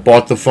the one that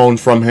bought the phone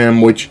from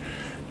him, which,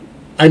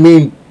 I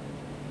mean,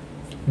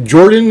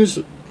 Jordan's,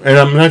 and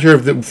I'm not sure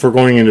if we're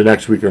going into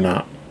next week or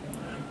not,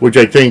 which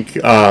I think,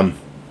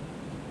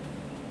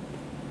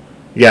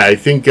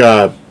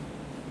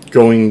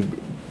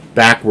 going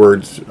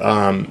backwards,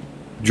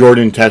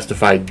 Jordan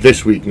testified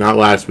this week, not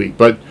last week,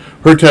 but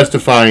her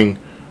testifying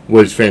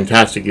was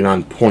fantastic and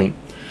on point.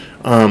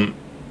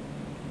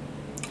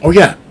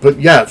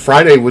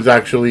 Friday was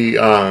actually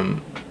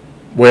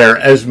where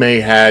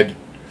Esme had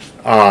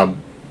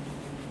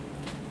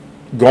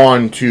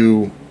gone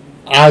to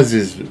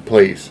Oz's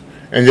place,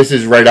 and this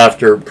is right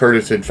after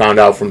Curtis had found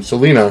out from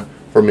Selena,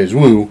 from his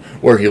Wu,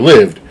 where he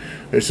lived.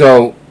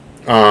 So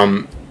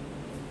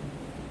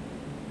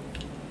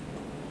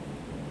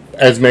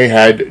Esme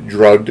had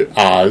drugged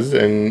Oz,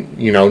 and,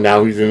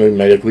 now he's in a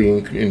medically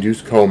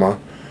induced coma.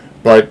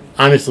 But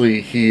honestly,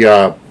 he,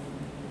 they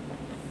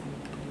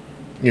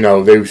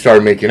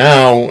started making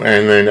out,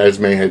 and then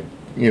Esme had,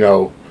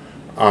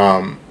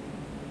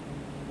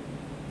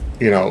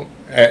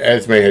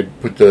 Esme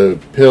had put the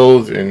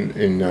pills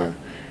in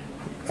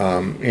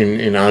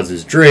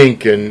Oz's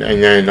drink, and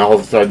then all of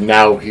a sudden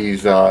now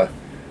he's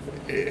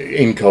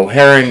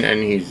incoherent,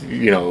 and he's,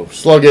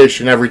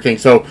 sluggish and everything.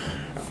 So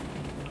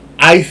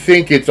I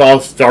think it's all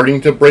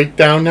starting to break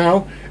down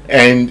now,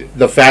 and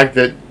the fact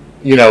that,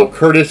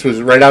 Curtis was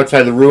right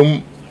outside the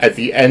room at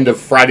the end of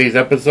Friday's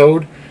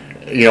episode,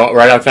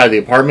 right outside the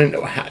apartment,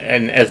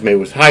 and Esme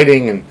was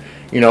hiding, and,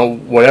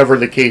 whatever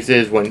the case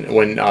is, when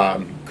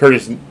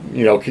Curtis,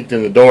 kicked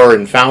in the door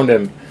and found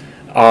him,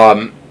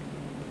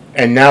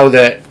 and now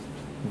that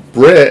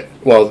Britt,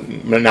 well,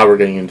 now we're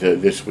getting into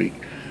this week,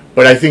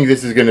 but I think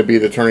this is going to be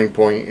the turning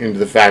point into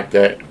the fact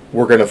that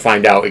we're going to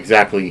find out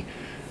exactly,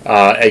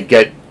 and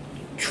get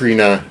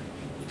Trina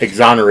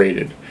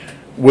exonerated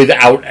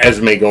without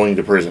Esme going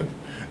to prison.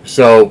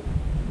 So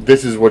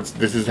this is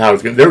how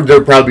it's going.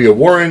 There'll probably be a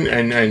warrant,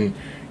 and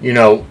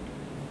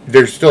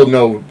there's still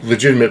no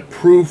legitimate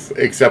proof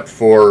except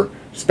for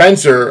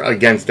Spencer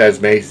against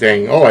Esme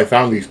saying, "Oh, I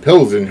found these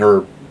pills in her,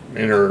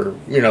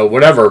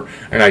 whatever,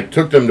 and I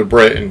took them to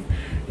Britt." And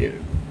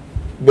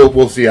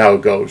we'll see how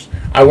it goes.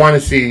 I want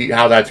to see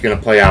how that's going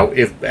to play out.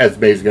 If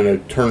Esme is going to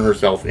turn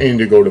herself in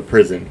to go to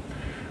prison,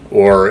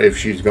 or if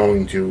she's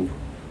going to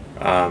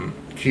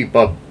keep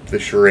up the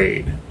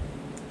charade.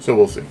 So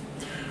we'll see.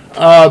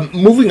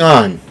 Moving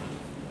on.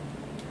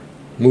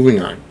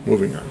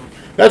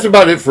 That's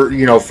about it for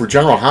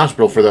General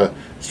Hospital, for the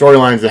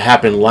storylines that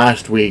happened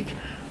last week.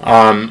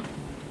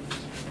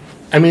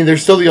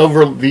 There's still the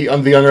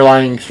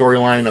underlying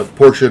storyline of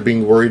Portia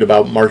being worried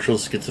about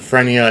Marshall's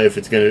schizophrenia, if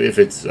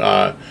it's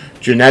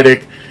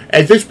genetic.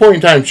 At this point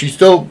in time, she's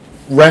still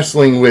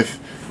wrestling with,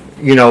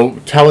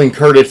 telling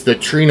Curtis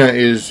that Trina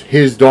is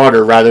his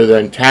daughter rather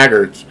than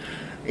Taggart's.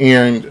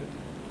 And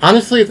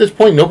honestly, at this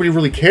point, nobody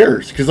really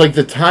cares. Because,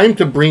 the time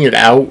to bring it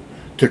out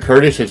to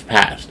Curtis has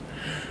passed.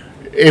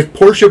 If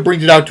Portia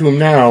brings it out to him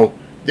now,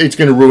 it's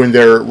going to ruin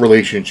their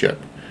relationship.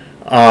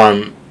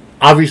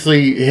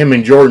 Obviously, him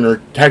and Jordan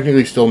are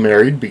technically still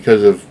married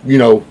because of,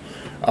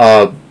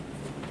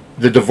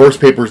 the divorce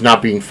papers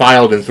not being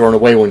filed and thrown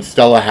away when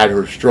Stella had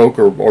her stroke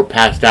or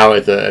passed out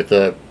at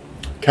the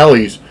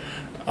Kellys.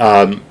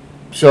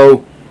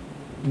 So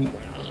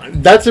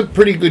that's a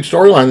pretty good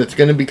storyline that's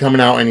going to be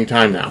coming out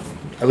anytime now.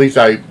 At least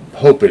I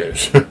hope it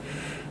is.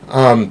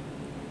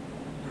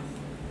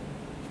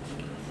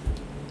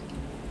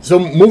 So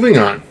moving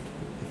on,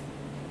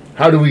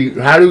 how do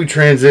we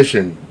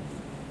transition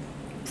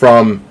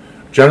from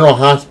General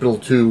Hospital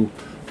to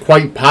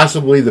quite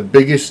possibly the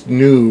biggest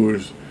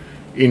news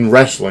in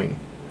wrestling?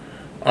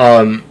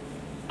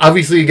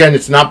 Obviously, again,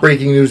 it's not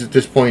breaking news at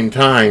this point in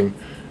time.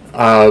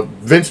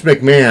 Vince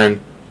McMahon,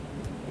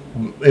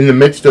 in the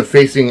midst of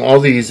facing all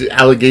these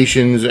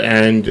allegations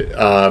and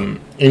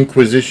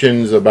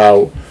inquisitions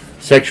about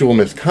sexual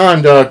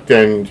misconduct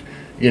and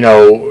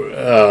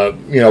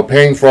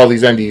paying for all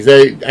these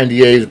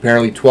NDAs,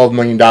 apparently $12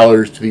 million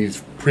to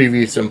these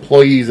previous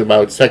employees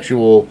about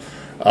sexual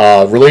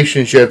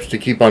relationships to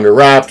keep under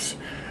wraps.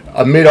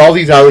 Amid all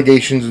these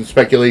allegations and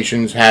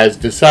speculations, has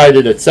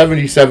decided at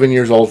 77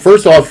 years old.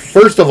 First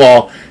of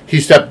all, he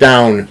stepped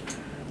down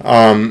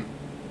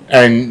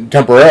and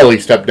temporarily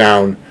stepped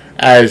down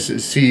as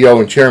CEO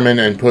and chairman,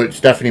 and put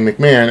Stephanie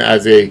McMahon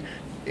as a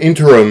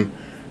interim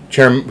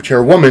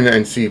chairwoman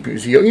and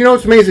CEO.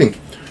 It's amazing.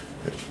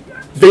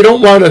 They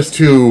don't want us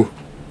to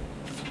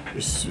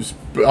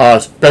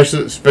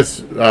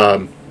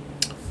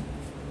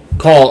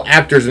call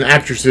actors and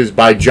actresses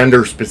by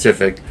gender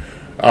specific,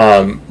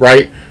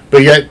 right?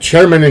 But yet,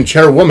 chairman and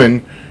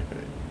chairwoman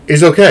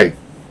is okay.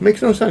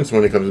 Makes no sense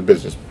when it comes to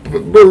business.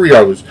 But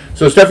regardless,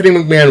 so Stephanie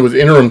McMahon was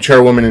interim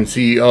chairwoman and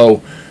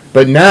CEO,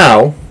 but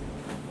now,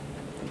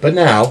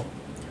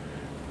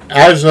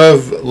 as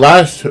of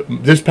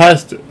this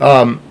past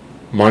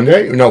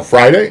Monday,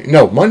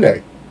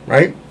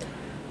 right?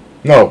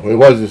 No, it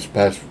was this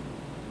past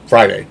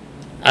Friday.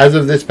 As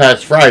of this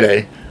past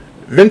Friday,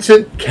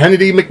 Vincent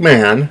Kennedy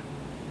McMahon,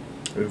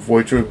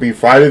 which would be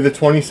Friday the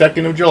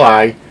 22nd of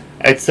July,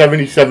 at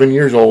 77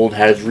 years old,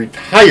 has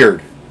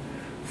retired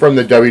from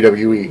the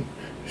WWE.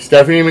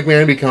 Stephanie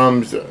McMahon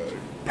becomes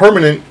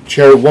permanent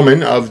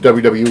chairwoman of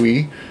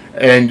WWE,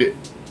 and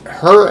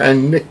her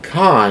and Nick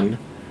Khan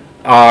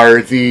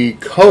are the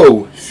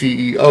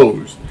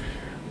co-CEOs.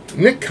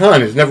 Nick Khan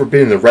has never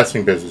been in the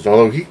wrestling business,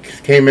 although he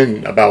came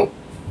in about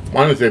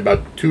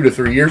 2 to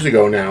 3 years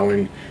ago now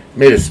and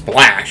made a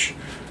splash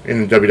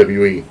in the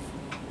WWE.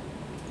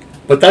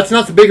 But that's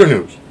not the bigger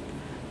news.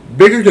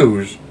 Bigger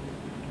news,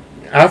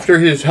 after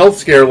his health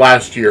scare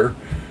last year,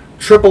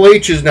 Triple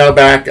H is now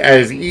back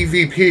as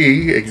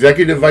EVP,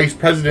 Executive Vice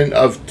President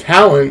of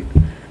Talent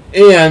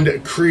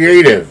and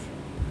Creative.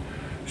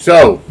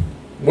 So,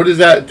 what does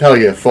that tell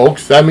you,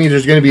 folks? That means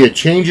there's going to be a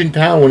change in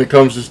town when it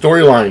comes to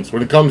storylines,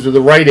 when it comes to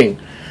the writing.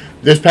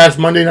 This past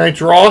Monday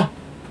Night's Raw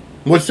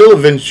was still a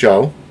Vince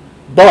show,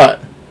 but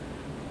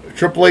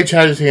Triple H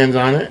had his hands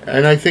on it,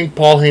 and I think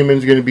Paul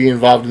Heyman's going to be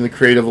involved in the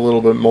creative a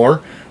little bit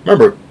more.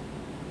 Remember,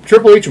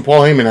 Triple H and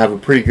Paul Heyman have a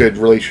pretty good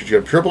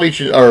relationship. Paul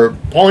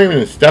Heyman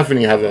and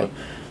Stephanie have a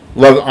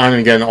love on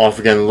again, off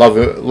again,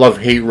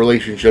 love-hate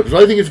relationship. So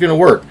I think it's going to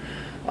work.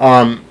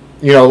 A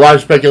lot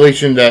of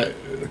speculation that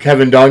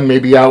Kevin Dunn may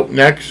be out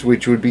next,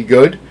 which would be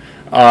good.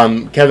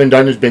 Kevin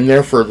Dunn has been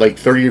there for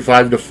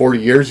 35 to 40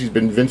 years. He's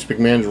been Vince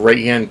McMahon's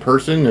right-hand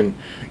person, and,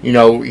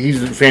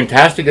 he's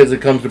fantastic as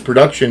it comes to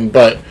production,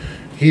 but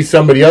he's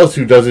somebody else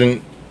who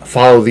doesn't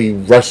follow the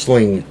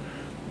wrestling,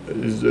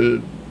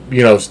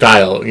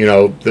 style.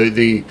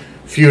 The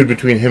feud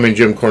between him and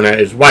Jim Cornette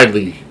is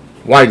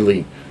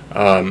widely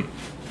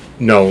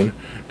known,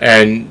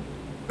 and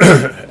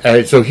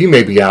and so he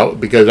may be out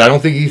because I don't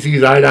think he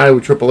sees eye to eye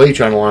with Triple H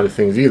on a lot of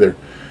things either.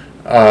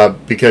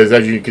 Because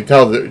as you can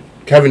tell,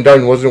 Kevin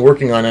Dunn wasn't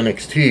working on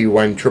NXT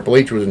when Triple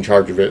H was in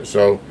charge of it,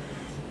 so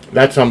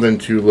that's something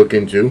to look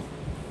into.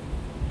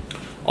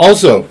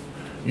 Also,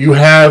 you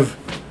have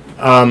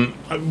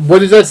what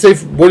does that say?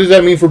 What does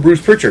that mean for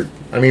Bruce Pritchard?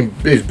 I mean,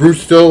 is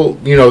Bruce still,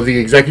 the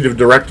executive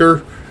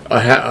director,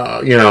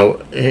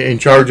 in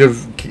charge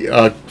of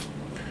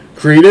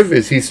creative?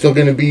 Is he still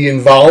going to be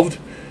involved,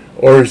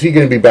 or is he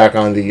going to be back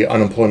on the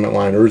unemployment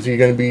line, or is he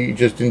going to be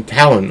just in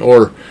talent?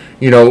 Or,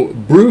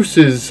 Bruce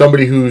is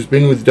somebody who's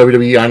been with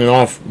WWE on and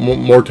off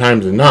more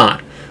times than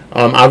not.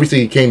 Obviously,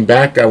 he came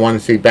back, I want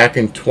to say, back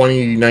in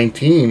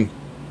 2019.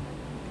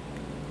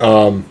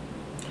 Well,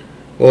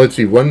 let's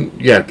see,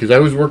 because I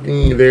was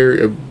working there,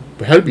 it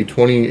had to be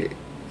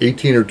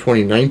 2018 or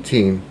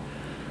 2019.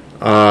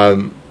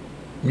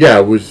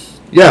 It was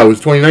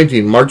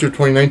 2019, March of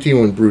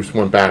 2019 when Bruce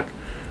went back.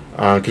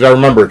 Because I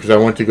remember, I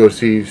went to go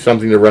see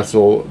Something to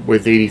Wrestle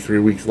with 83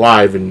 Weeks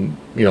Live and,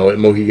 at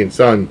Mohegan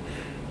Sun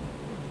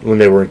when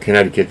they were in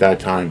Connecticut that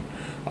time.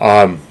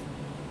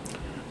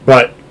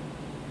 But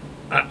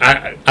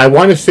I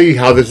want to see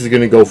how this is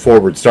going to go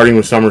forward, starting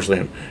with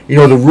SummerSlam.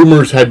 The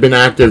rumors had been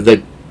active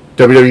that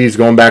WWE is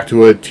going back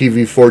to a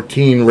TV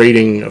 14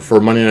 rating for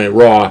Monday Night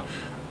Raw.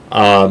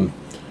 And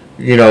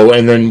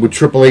then with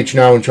Triple H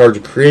now in charge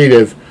of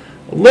creative,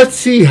 let's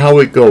see how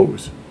it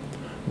goes.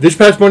 This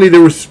past Monday,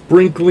 there were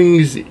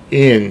sprinklings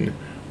in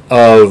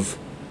of,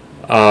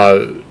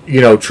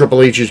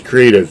 Triple H's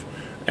creative.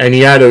 And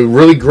he had a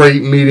really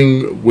great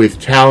meeting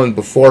with talent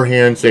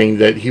beforehand, saying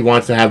that he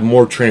wants to have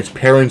more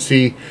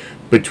transparency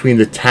between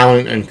the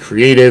talent and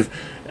creative.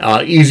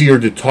 Easier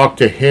to talk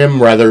to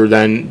him rather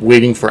than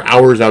waiting for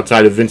hours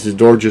outside of Vince's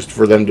door just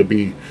for them to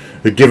be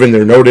given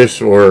their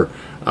notice or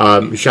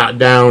shot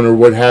down or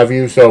what have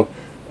you. So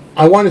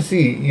I want to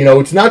see,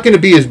 it's not going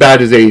to be as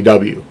bad as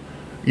AEW.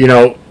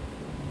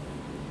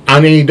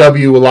 On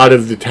AEW, a lot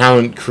of the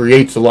talent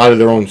creates a lot of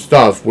their own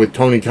stuff, with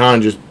Tony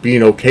Khan just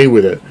being okay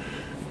with it.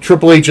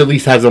 Triple H at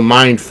least has a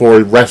mind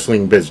for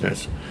wrestling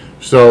business.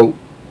 So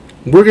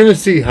we're going to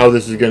see how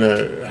this is going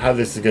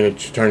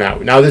to turn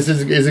out. Now, is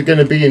it going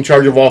to be in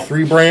charge of all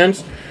three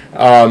brands?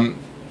 Raw,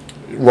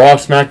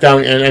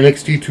 SmackDown, and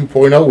NXT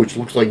 2.0, which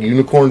looks like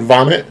unicorn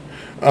vomit.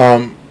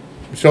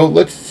 So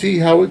let's see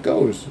how it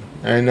goes.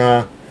 And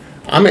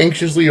I'm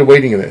anxiously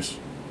awaiting this.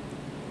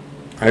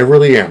 I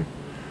really am.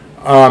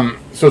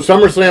 So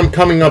SummerSlam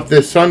coming up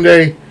this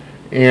Sunday,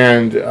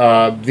 and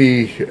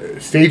the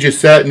stage is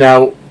set.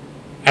 Now,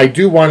 I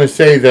do want to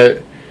say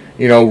that,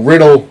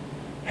 Riddle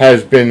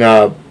has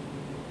been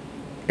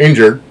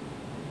injured.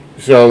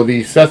 So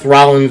the Seth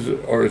Rollins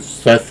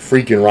versus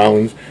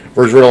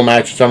Riddle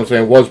match at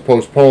SummerSlam was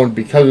postponed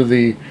because of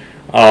the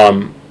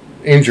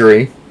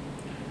injury.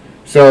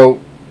 So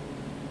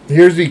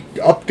here's the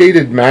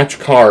updated match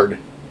card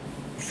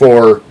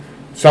for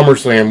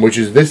SummerSlam, which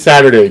is this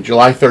Saturday,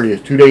 July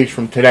 30th, 2 days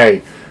from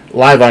today,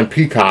 live on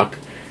Peacock.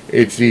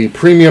 It's the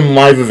premium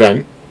live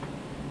event,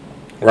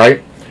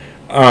 right?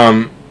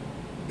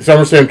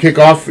 SummerSlam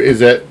kickoff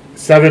is at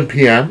 7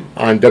 p.m.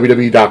 on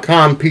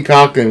WWE.com,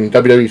 Peacock, and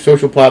WWE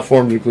social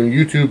platforms, including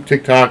YouTube,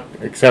 TikTok,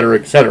 etc.,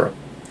 etc.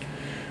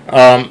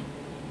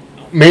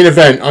 Main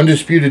event,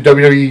 undisputed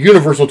WWE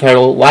Universal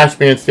title, last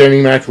man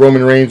standing match,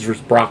 Roman Reigns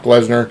versus Brock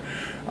Lesnar.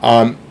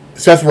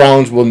 Seth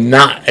Rollins will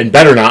not, and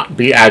better not,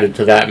 be added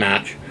to that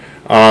match.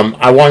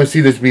 I want to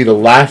see this be the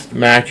last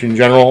match in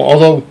general,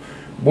 although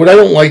what I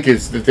don't like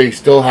is that they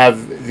still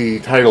have the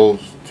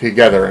titles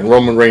together, and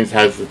Roman Reigns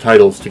has the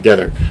titles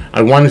together.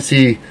 I want to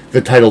see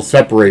the titles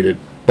separated,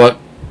 but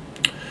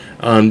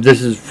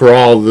this is for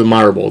all the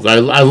marbles.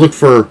 I look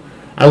for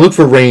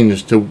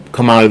Reigns to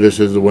come out of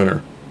this as the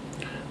winner.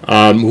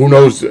 Who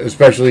knows,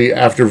 especially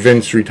after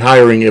Vince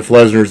retiring, if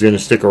Lesnar's going to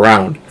stick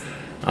around.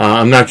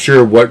 I'm not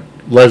sure what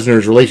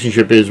Lesnar's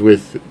relationship is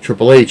with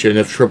Triple H, and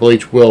if Triple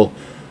H will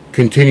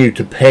continue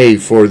to pay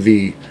for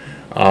the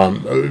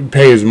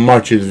pay as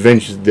much as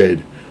Vince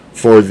did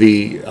for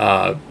the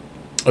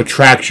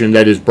attraction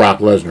that is Brock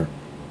Lesnar.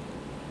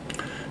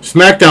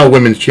 SmackDown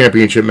Women's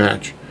Championship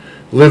match.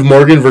 Liv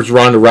Morgan versus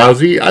Ronda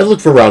Rousey. I look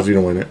for Rousey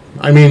to win it.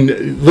 I mean,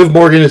 Liv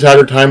Morgan has had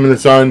her time in the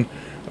sun,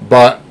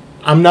 but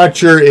I'm not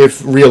sure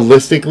if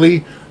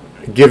realistically,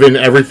 given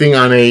everything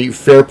on a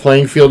fair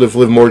playing field, if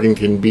Liv Morgan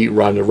can beat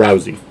Ronda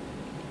Rousey.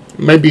 It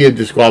might be a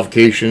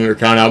disqualification or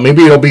count out.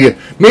 Maybe it'll be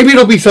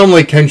something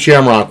like Ken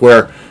Shamrock,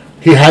 where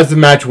he has the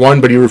match won,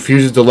 but he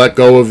refuses to let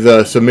go of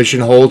the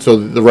submission hold, so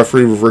the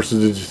referee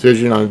reverses the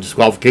decision on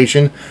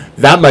disqualification.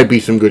 That might be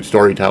some good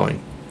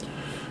storytelling.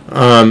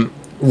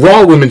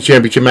 Raw Women's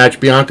Championship match,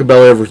 Bianca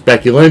Belair versus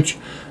Becky Lynch.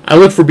 I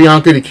look for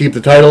Bianca to keep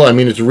the title. I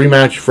mean, it's a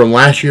rematch from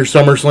last year's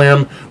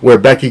SummerSlam, where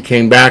Becky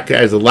came back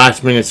as a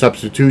last-minute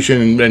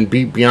substitution and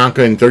beat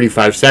Bianca in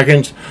 35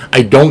 seconds.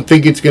 I don't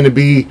think it's going to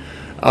be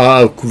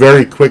a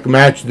very quick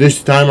match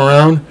this time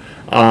around,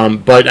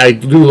 but I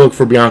do look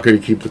for Bianca to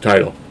keep the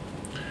title.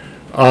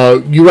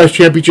 U.S.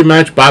 Championship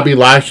match, Bobby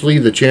Lashley,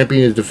 the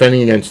champion, is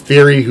defending against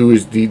Theory, who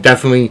is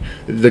definitely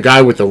the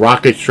guy with the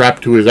rocket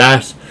strapped to his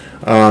ass.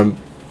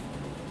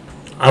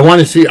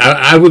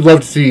 I would love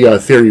to see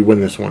Theory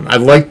win this one. I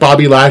like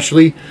Bobby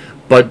Lashley,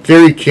 but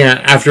Theory can't.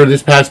 After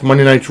this past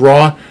Monday Night's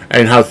Raw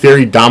and how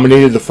Theory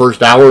dominated the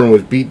first hour and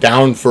was beat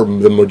down for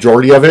the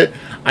majority of it,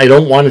 I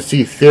don't want to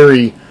see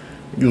Theory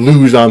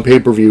lose on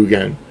pay-per-view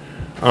again.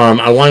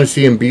 I want to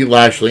see him beat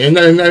Lashley, and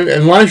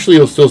Lashley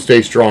will still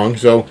stay strong.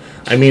 So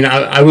I mean,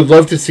 I would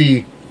love to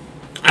see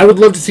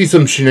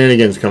some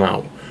shenanigans come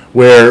out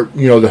where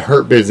the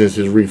Hurt Business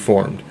is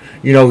reformed.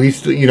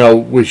 He's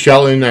with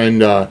Shelton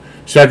and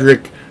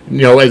Cedric,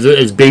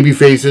 as baby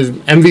faces.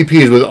 MVP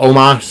is with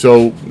Omos,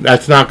 so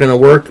that's not going to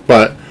work.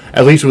 But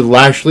at least with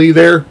Lashley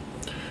there,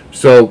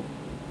 so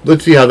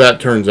let's see how that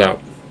turns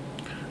out.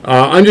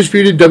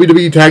 Undisputed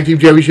WWE Tag Team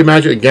Championship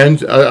match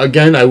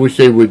again. I wish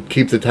they would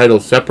keep the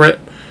titles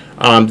separate.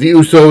 The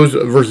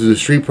Usos versus the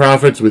Street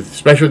Profits with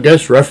special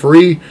guest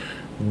referee,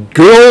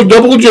 good old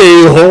Double J,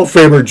 Hall of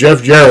Famer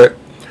Jeff Jarrett.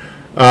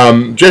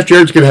 Jeff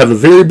Jarrett's going to have a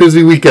very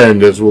busy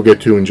weekend, as we'll get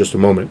to in just a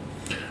moment.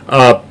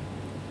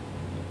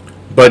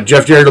 But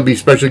Jeff Jarrett will be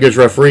special guest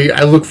referee.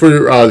 I look for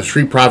the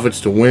Street Profits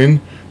to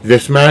win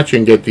this match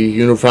and get the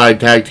Unified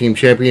Tag Team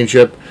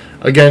Championship.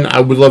 Again, I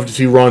would love to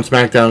see Raw and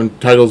SmackDown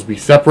titles be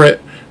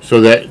separate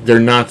so that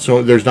there's not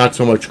so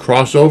much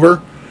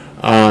crossover.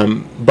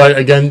 But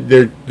again,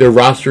 their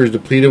roster is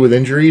depleted with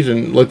injuries,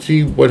 and let's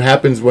see what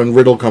happens when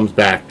Riddle comes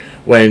back,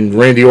 when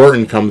Randy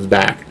Orton comes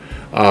back.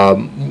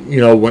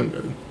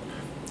 And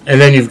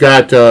then you've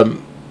got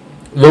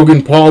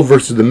Logan Paul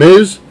versus The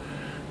Miz,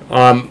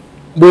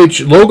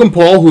 which Logan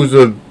Paul, who's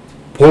a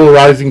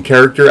polarizing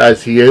character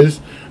as he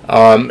is,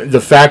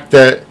 the fact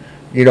that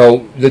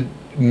the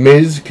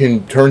Miz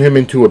can turn him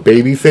into a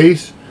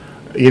babyface,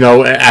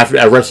 after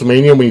at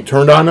WrestleMania when he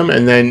turned on him,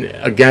 and then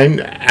again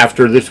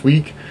after this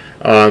week,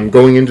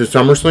 going into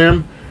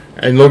SummerSlam,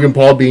 and Logan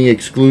Paul being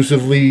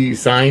exclusively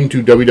signed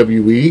to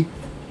WWE,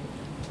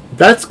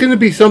 that's going to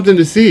be something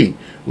to see.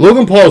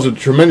 Logan Paul is a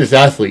tremendous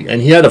athlete,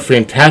 and he had a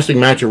fantastic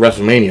match at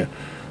WrestleMania.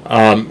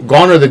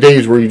 Gone are the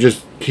days where you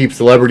just keep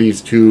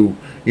celebrities to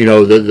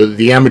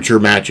the amateur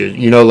matches,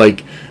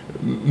 like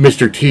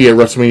Mr. T at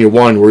WrestleMania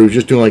 1, where he was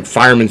just doing like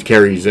fireman's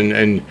carries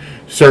and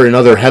certain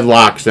other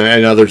headlocks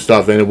and other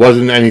stuff, and it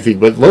wasn't anything.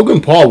 But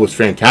Logan Paul was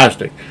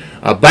fantastic.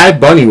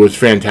 Bad Bunny was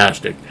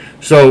fantastic.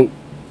 So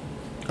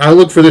I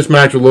look for this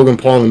match with Logan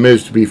Paul and The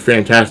Miz to be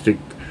fantastic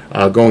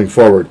going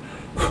forward.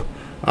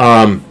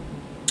 Pat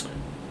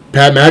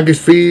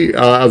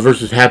McAfee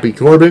versus Happy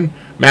Corbin.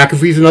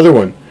 McAfee's another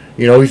one.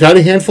 He's had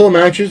a handful of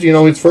matches.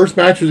 His first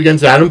match was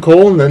against Adam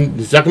Cole, and then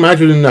the second match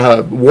was in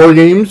War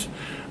Games.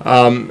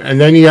 And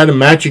then he had a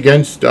match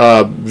against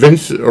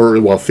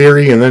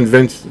Theory, and then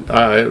Vince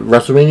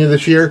WrestleMania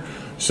this year.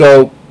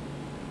 So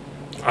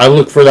I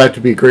look for that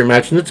to be a great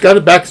match, and it's got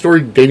a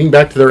backstory dating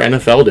back to their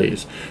NFL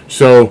days.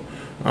 So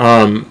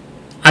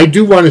I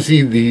do want to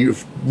see the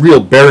real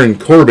Baron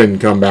Corbin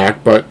come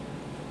back, but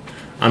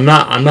I'm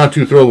not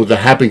too thrilled with the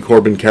Happy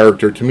Corbin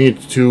character. To me,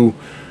 it's too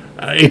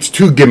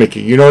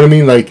gimmicky. You know what I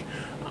mean? Like,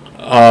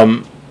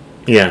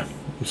 yeah.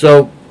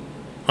 So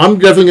I'm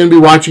definitely going to be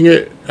watching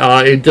it.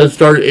 It does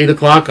start at 8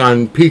 o'clock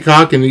on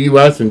Peacock in the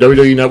U.S. and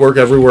WWE Network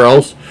everywhere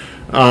else.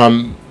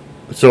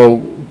 So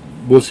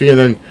we'll see.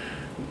 And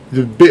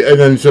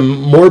then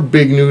some more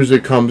big news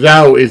that comes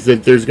out is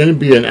that there's going to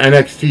be an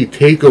NXT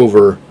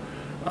takeover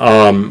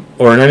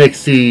or an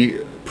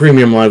NXT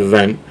Premium Live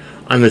event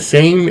on the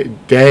same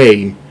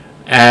day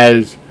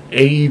as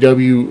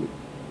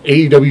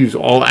AEW's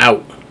All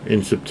Out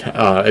in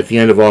at the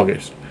end of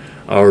August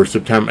or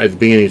September, at the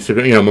beginning of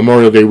September,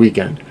 Memorial Day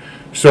weekend.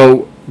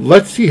 So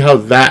let's see how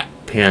that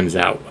pans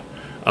out,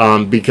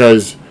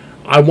 because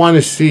I want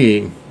to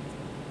see,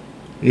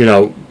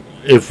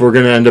 if we're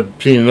going to end up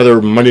seeing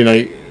another Monday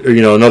night, or,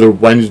 another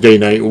Wednesday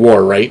night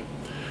war, right?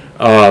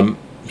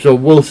 So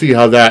we'll see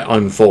how that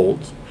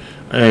unfolds.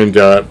 And,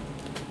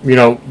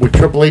 with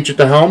Triple H at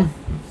the helm,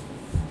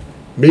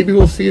 maybe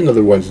we'll see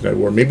another Wednesday night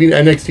war. Maybe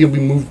NXT will be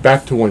moved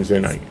back to Wednesday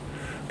night.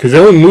 Because they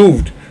only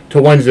moved to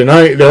Wednesday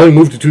night. They only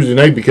moved to Tuesday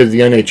night because the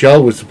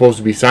NHL was supposed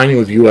to be signing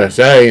with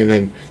USA, and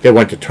then they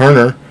went to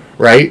Turner,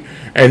 right?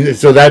 And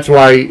so that's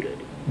why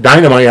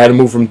Dynamite had to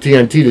move from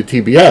TNT to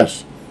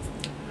TBS.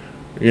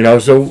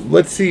 So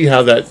let's see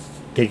how that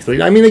takes place.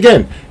 I mean,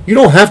 again, you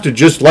don't have to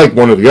just like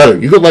one or the other.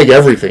 You could like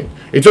everything.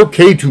 It's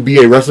okay to be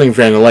a wrestling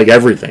fan and like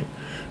everything.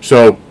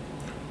 So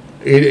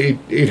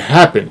it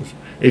happens.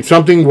 It's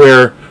something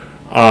where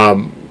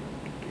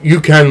you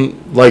can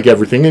like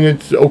everything, and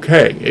it's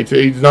okay.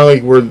 It's not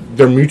like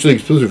they're mutually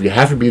exclusive. You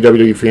have to be a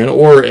WWE fan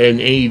or an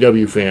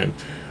AEW fan.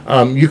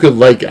 You could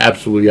like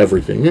absolutely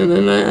everything,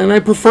 and I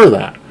prefer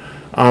that.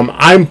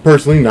 I'm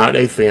personally not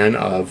a fan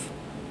of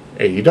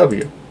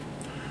AEW.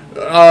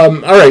 All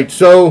right,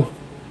 so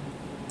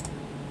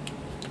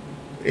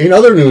in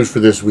other news for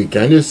this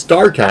weekend is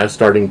StarCast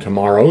starting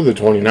tomorrow, the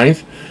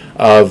 29th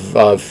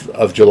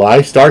of July.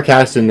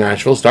 StarCast in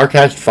Nashville,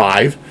 StarCast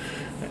 5.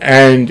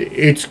 And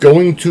it's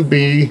going to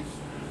be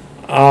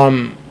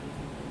on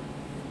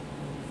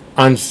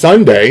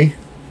Sunday,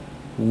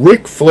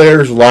 Ric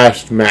Flair's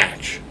last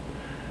match.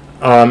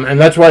 And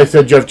that's why I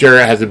said Jeff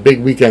Jarrett has a big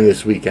weekend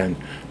this weekend.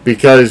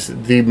 Because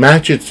the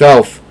match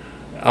itself,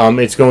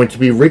 it's going to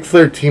be Ric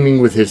Flair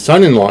teaming with his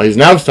son-in-law, his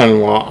now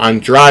son-in-law,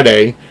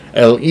 Andrade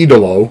El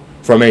Idolo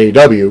from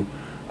AEW,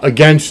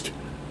 against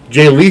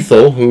Jay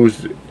Lethal,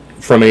 who's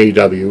from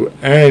AEW,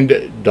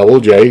 and Double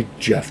J,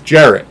 Jeff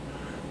Jarrett.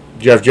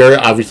 Jeff Jarrett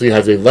obviously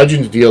has a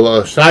Legends deal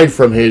aside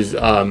from his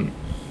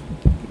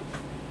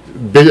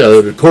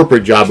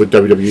corporate job with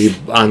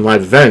WWE on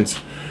live events,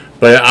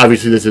 but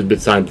obviously this has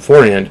been signed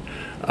beforehand.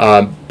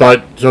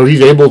 But so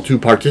he's able to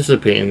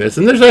participate in this,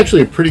 and there's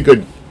actually a pretty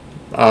good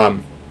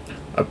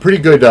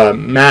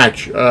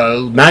match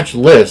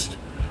list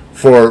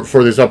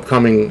for this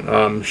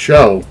upcoming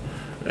show,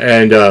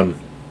 and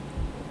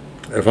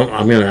if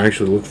I'm going to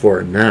actually look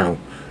for it now.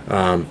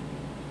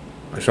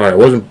 Sorry, I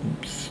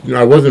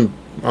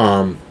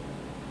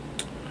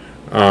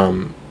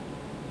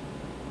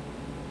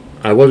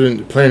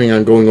wasn't planning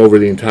on going over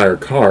the entire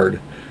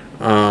card,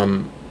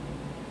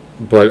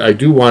 but I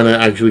do want to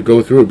actually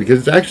go through it because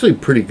it's actually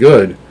pretty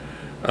good.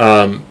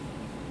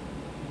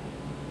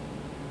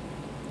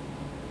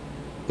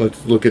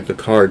 let's look at the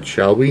card,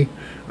 shall we?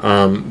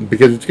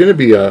 Because it's going to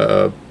be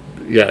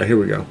yeah, here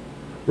we go.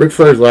 Ric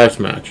Flair's last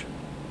match.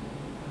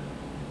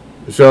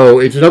 So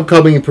it's an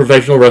upcoming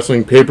professional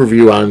wrestling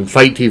pay-per-view on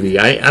Fight TV.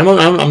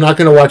 I'm not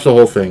going to watch the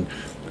whole thing.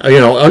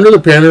 Under the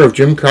banner of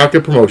Jim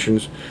Crockett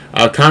Promotions,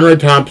 Conrad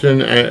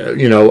Thompson,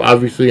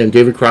 obviously, and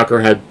David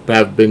Crocker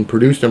have been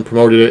produced and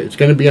promoted it. It's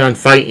going to be on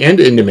Fight and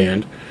In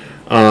Demand.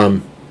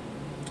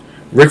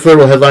 Ric Flair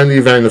will headline the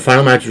event in the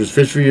final match of his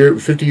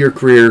 50-year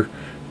career,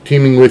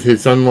 teaming with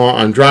his son-in-law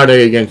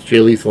Andrade against Jay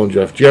Lethal and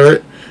Jeff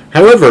Jarrett.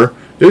 However,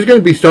 there's going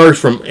to be stars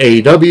from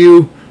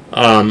AEW,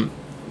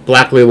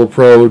 Black Label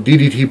Pro,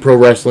 DDT Pro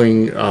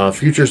Wrestling,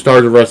 Future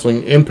Stars of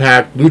Wrestling,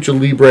 Impact, Lucha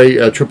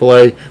Libre,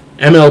 AAA,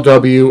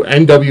 MLW,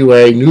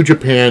 NWA, New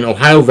Japan,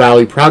 Ohio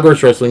Valley,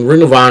 Progress Wrestling,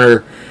 Ring of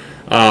Honor,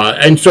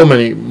 and so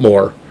many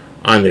more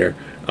on there.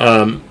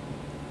 I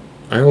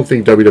don't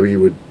think WWE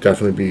would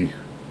definitely be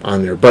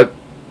on there. But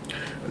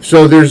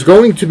so there's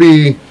going to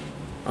be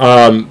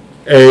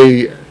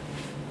a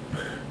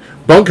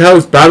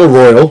Bunkhouse Battle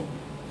Royal.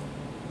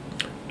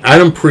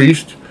 Adam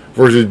Priest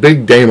versus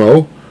Big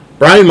Damo.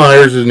 Brian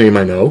Myers is a name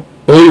I know.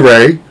 Bully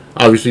Ray,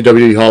 obviously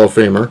WWE Hall of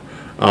Famer,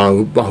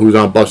 who's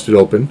on Busted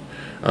Open.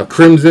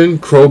 Crimson,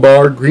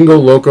 Crowbar, Gringo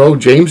Loco,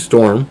 James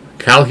Storm,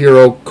 Cal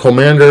Hero,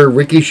 Commander,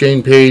 Ricky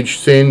Shane Page,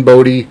 Sin,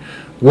 Bodie,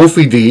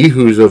 Wolfie D,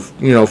 who's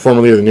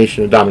formerly of the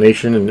Nation of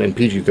Domination and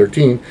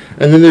PG-13.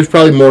 And then there's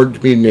probably more to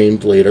be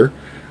named later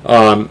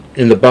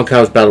in the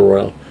Bunkhouse Battle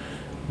Royal.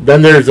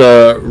 Then there's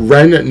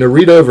Ren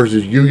Narita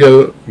versus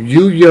Yuya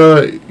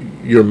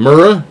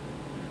Uemura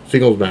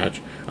singles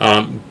match.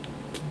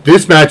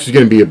 This match is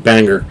going to be a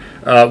banger,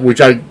 which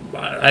I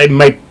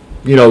might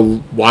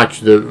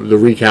watch the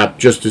recap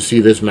just to see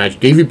this match.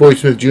 Davey Boy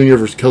Smith Jr.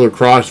 versus Killer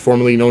Cross,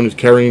 formerly known as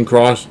Karrion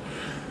Kross.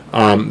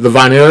 The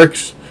Von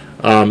Erichs,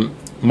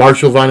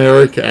 Marshall Von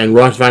Erich and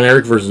Ross Von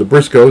Erich versus the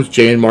Briscoes,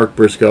 Jay and Mark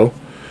Briscoe.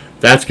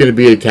 That's going to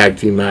be a tag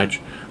team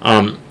match.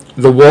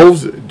 The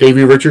Wolves,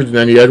 Davey Richards and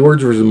Eddie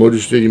Edwards versus the Motor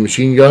City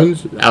Machine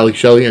Guns, Alex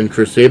Shelley and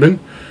Chris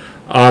Sabin.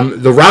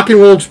 The Rock and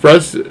Roll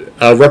Express,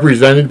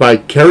 represented by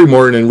Kerry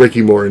Morton and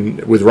Ricky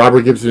Morton, with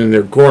Robert Gibson in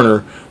their corner,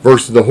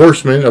 versus the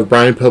Horsemen of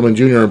Brian Pillman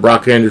Jr. and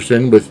Brock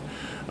Anderson, with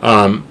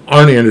Arn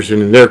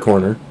Anderson in their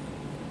corner.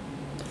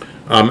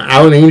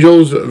 Alan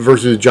Angels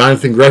versus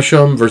Jonathan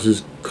Gresham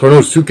versus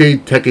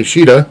Konosuke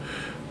Takeshita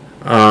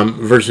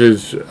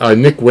versus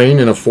Nick Wayne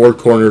in a four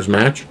corners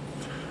match.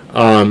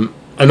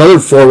 Another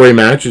four-way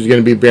match is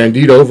going to be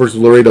Bandito versus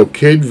Laredo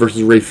Kid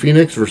versus Ray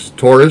Phoenix versus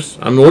Taurus.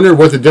 I'm wondering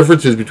what the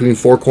difference is between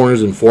four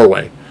corners and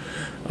four-way.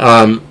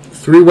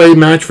 Three-way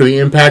match for the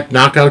Impact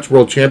Knockouts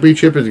World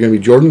Championship is going to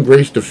be Jordan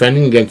Grace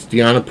defending against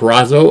Deonna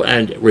Purrazzo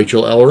and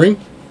Rachel Ellering.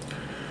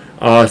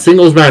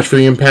 Singles match for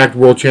the Impact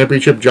World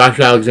Championship, Josh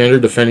Alexander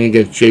defending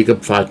against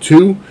Jacob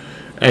Fatu.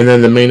 And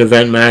then the main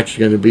event match is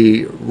going to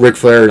be Ric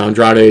Flair and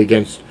Andrade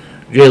against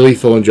Jay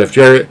Lethal and Jeff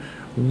Jarrett.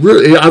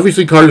 Really,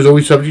 obviously, card is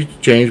always subject to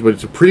change, but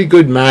it's a pretty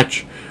good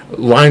match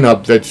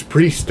lineup that's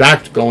pretty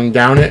stacked going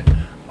down it.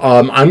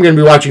 I'm going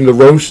to be watching the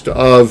roast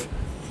of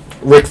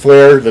Ric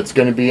Flair that's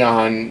going to be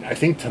on, I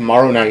think,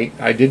 tomorrow night.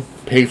 I did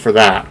pay for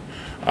that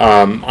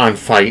on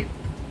Fight.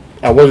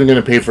 I wasn't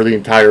going to pay for the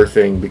entire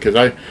thing because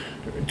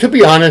to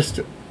be honest,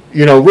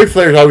 Ric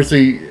Flair's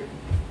obviously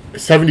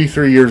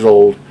 73 years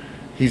old.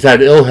 He's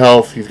had ill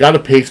health. He's got a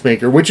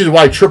pacemaker, which is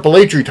why Triple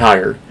H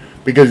retired,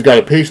 because he's got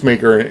a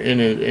pacemaker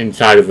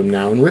inside of him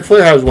now. And Ric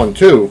Flair has one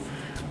too.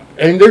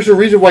 And there's a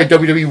reason why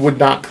WWE would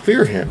not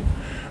clear him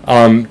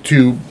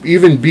to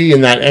even be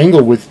in that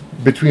angle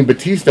between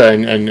Batista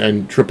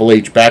and Triple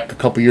H back a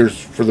couple years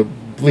for the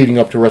leading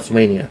up to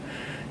WrestleMania.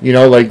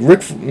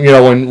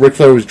 When Ric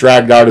Flair was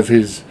dragged out of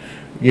his,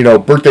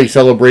 birthday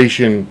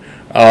celebration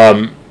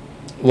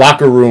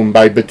locker room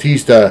by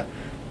Batista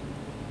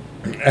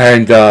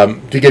and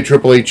to get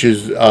Triple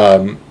H's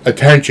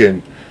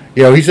attention.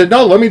 He said,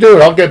 no, let me do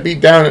it. I'll get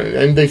beat down.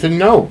 And they said,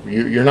 no,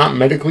 you're not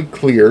medically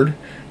cleared.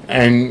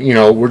 And,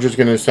 we're just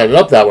going to set it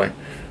up that way.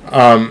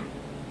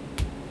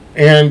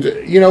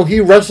 He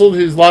wrestled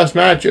his last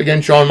match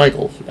against Shawn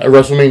Michaels at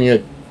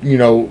WrestleMania,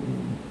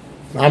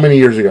 how many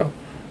years ago?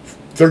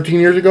 13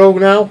 years ago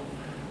now?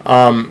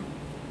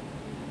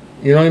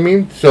 You know what I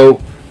mean? So,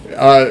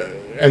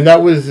 and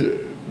that was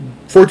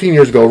 14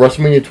 years ago,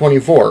 WrestleMania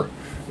 24.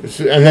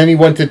 And then he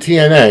went to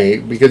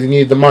TNA because he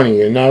needed the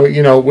money. And now,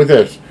 with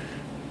this,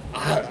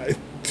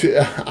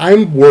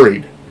 I'm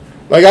worried.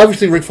 Like,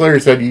 obviously, Ric Flair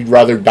said he'd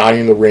rather die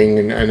in the ring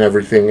and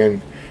everything.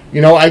 And,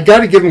 I got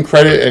to give him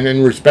credit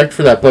and respect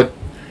for that. But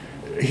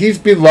he's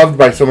beloved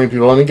by so many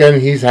people. And, again,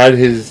 he's had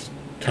his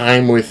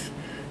time with,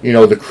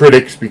 the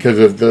critics because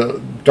of the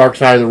Dark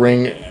Side of the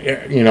Ring,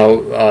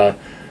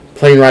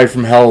 Plane Ride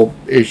from Hell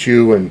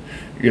issue. And,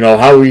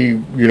 how he,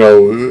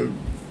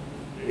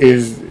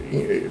 is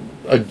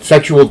a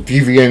sexual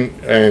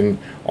deviant and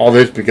all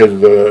this because of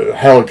the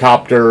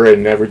helicopter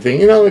and everything.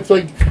 It's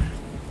like,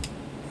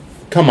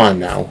 come on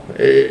now.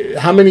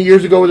 How many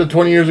years ago was it?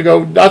 20 years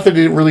ago? Not that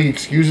it really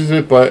excuses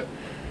it, but,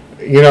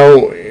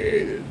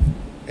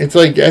 it's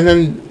like, and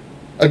then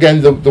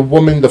again, the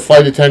woman, the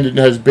flight attendant,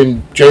 has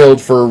been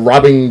jailed for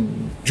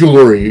robbing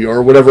jewelry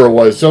or whatever it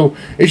was. So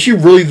is she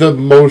really the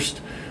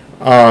most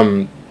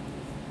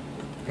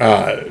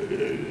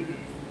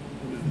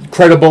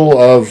credible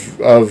of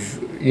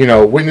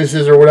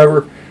witnesses or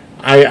whatever?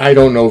 I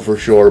don't know for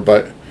sure,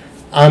 but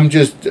I'm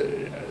just,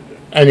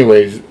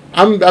 anyways,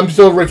 I'm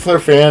still a Ric Flair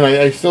fan.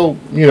 I still,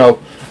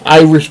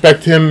 I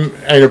respect him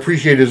and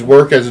appreciate his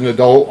work as an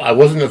adult. I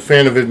wasn't a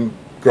fan of him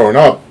growing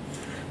up,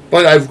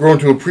 but I've grown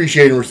to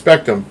appreciate and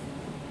respect him.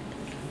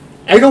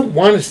 I don't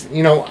want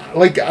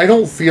to, I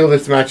don't feel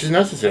this match is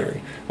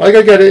necessary. Like,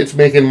 I get it, it's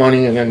making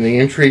money, and then the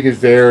intrigue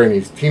is there, and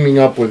he's teaming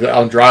up with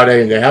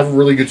Andrade, and they have a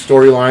really good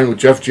storyline with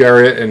Jeff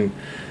Jarrett, and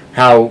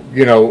how,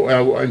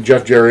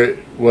 Jeff Jarrett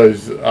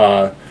was,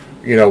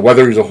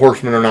 whether he's a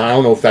horseman or not. I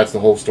don't know if that's the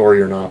whole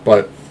story or not,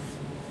 but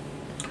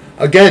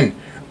again,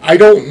 I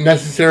don't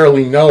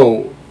necessarily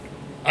know.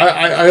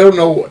 I don't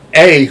know,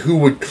 who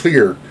would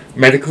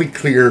medically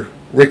clear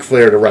Ric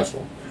Flair to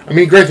wrestle. I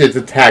mean, granted, it's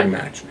a tag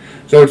match,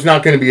 so it's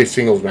not going to be a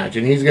singles match,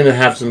 and he's going to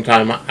have some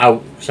time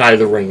outside of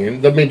the ring,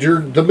 and the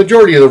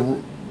majority of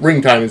the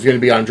ring time is going to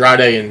be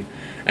Andrade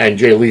and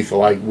Jay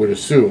Lethal, I would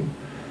assume.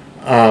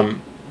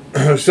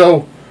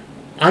 So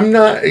I'm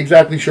not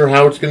exactly sure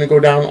how it's going to go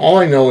down. All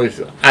I know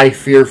is I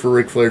fear for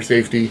Ric Flair's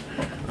safety.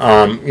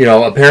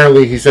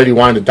 Apparently he said he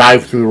wanted to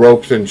dive through the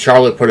ropes, and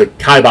Charlotte put a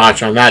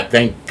kibosh on that,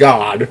 thank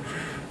God.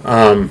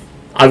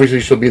 Obviously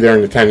she'll be there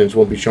in attendance,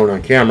 won't be shown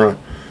on camera.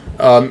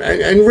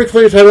 And Ric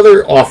Flair's had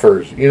other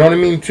offers, you know what I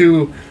mean,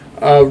 to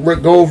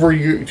go over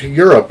to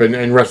Europe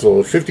and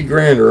wrestle,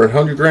 $50,000 or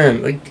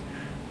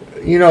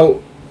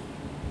 $100,000,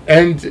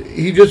 and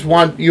he just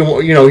he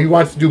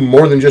wants to do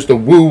more than just a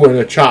woo and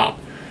a chop.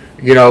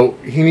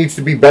 He needs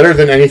to be better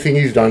than anything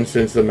he's done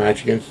since the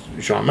match against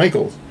Shawn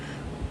Michaels.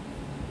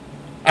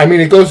 I mean,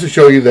 it goes to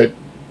show you that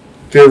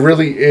there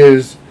really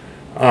is,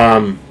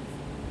 there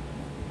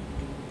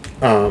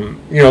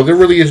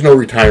really is no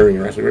retiring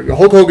in wrestling.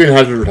 Hulk Hogan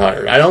has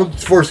retired. I don't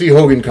foresee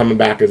Hogan coming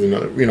back as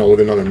with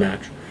another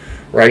match,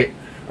 right?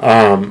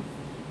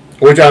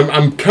 Which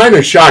I'm kind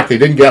of shocked they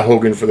didn't get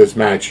Hogan for this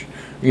match.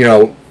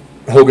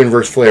 Hogan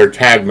versus Flair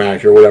tag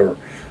match or whatever.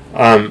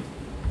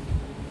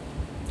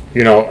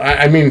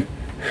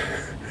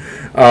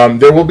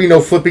 There will be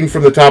no flipping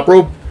from the top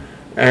rope,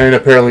 and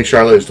apparently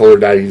Charlotte has told her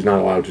dad he's not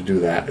allowed to do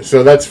that.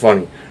 So that's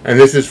funny. And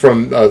this is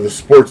from the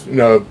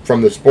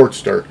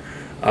Sportster.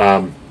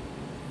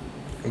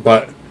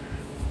 But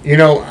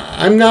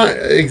I'm not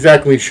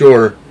exactly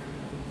sure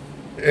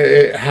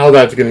how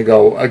that's going to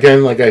go.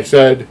 Again, like I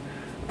said,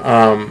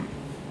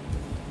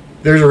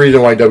 there's a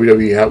reason why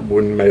WWE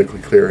wouldn't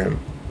medically clear him,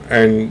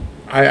 and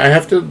I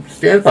have to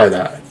stand by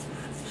that.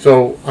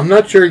 So I'm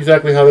not sure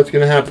exactly how that's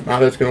going to happen, how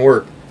that's going to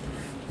work.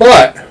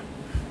 But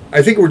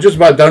I think we're just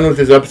about done with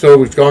this episode.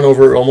 We've gone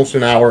over almost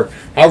an hour.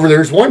 However,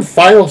 there's one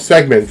final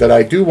segment that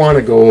I do want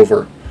to go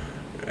over,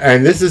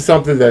 and this is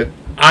something that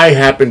I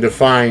happen to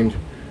find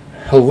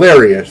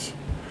hilarious.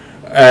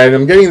 And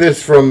I'm getting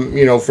this from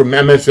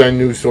MSN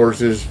news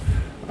sources,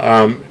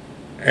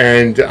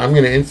 and I'm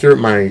going to insert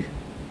my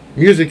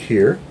music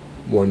here.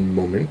 One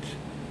moment.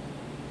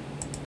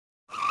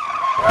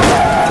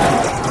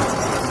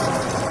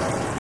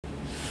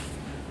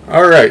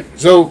 All right,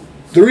 so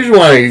the reason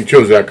why I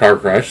chose that car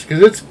crash is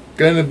because it's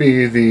going to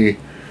be the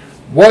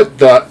 "What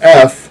the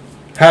F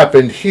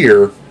happened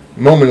here"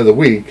 moment of the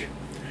week,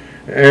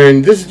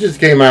 and this just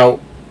came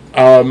out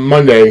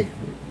Monday,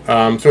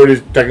 so it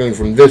is technically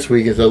from this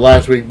week instead of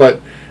last week.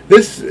 But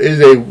this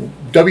is a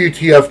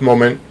WTF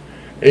moment.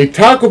 A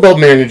Taco Bell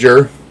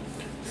manager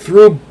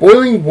threw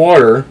boiling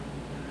water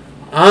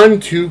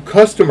onto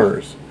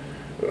customers.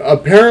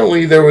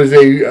 Apparently, there was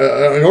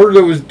an order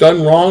that was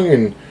done wrong,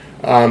 and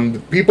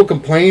people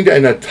complained,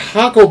 and a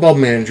Taco Bell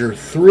manager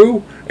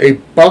threw a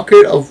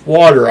bucket of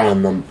water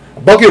on them,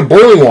 a bucket of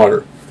boiling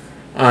water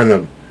on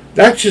them.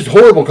 That's just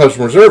horrible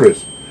customer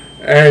service,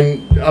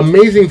 and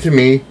amazing to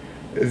me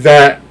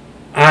that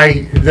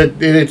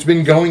it's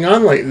been going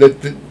on like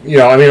that.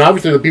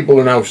 Obviously the people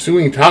are now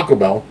suing Taco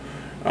Bell.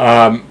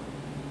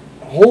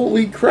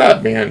 Holy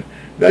crap, man!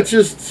 That's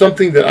just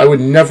something that I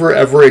would never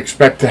ever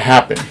expect to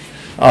happen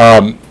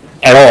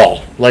at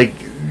all. Like,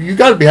 you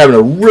got to be having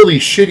a really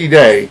shitty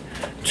day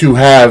to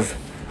have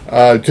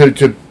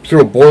to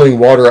throw boiling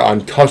water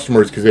on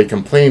customers because they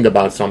complained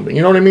about something.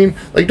 You know what I mean?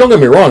 Like, don't get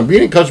me wrong.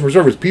 Being in customer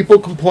service, people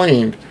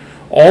complained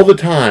all the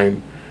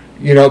time.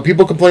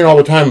 People complain all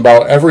the time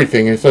about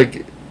everything. It's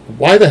like,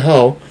 why the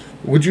hell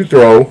would you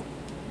throw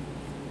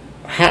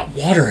hot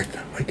water at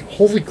them? Like,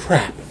 holy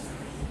crap.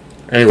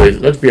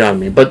 Anyways, that's beyond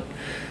me. But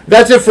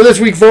that's it for this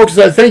week, folks.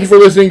 Thank you for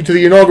listening to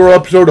the inaugural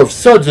episode of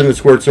Suds in the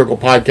Squared Circle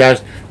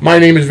podcast. My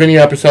name is Vinny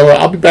Apicella.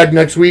 I'll be back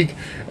next week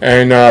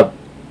and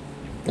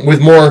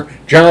with more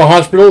General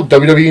Hospital,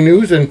 WWE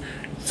news, and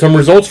some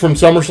results from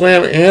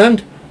SummerSlam,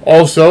 and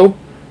also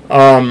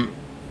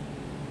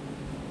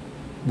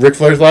Ric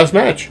Flair's last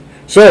match.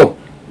 So,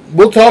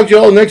 we'll talk to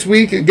y'all next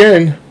week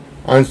again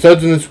on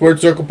Suds in the Squared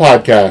Circle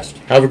podcast.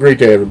 Have a great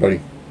day,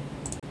 everybody.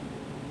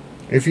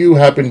 If you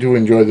happen to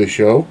enjoy the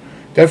show,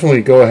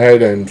 definitely go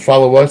ahead and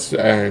follow us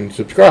and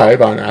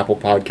subscribe on Apple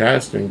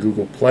Podcasts and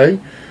Google Play.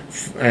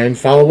 And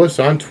follow us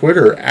on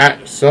Twitter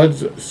at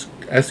Suds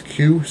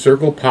SQ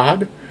Circle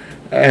Pod.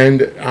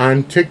 And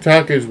on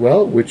TikTok as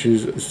well, which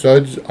is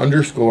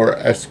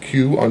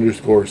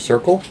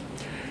Suds_SQ_circle.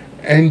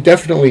 And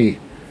definitely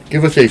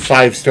give us a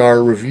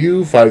 5-star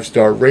review,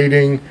 5-star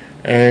rating,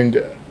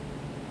 and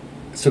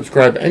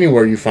subscribe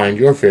anywhere you find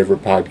your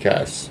favorite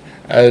podcasts.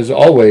 As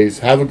always,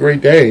 have a great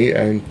day,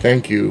 and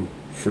thank you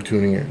for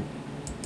tuning in.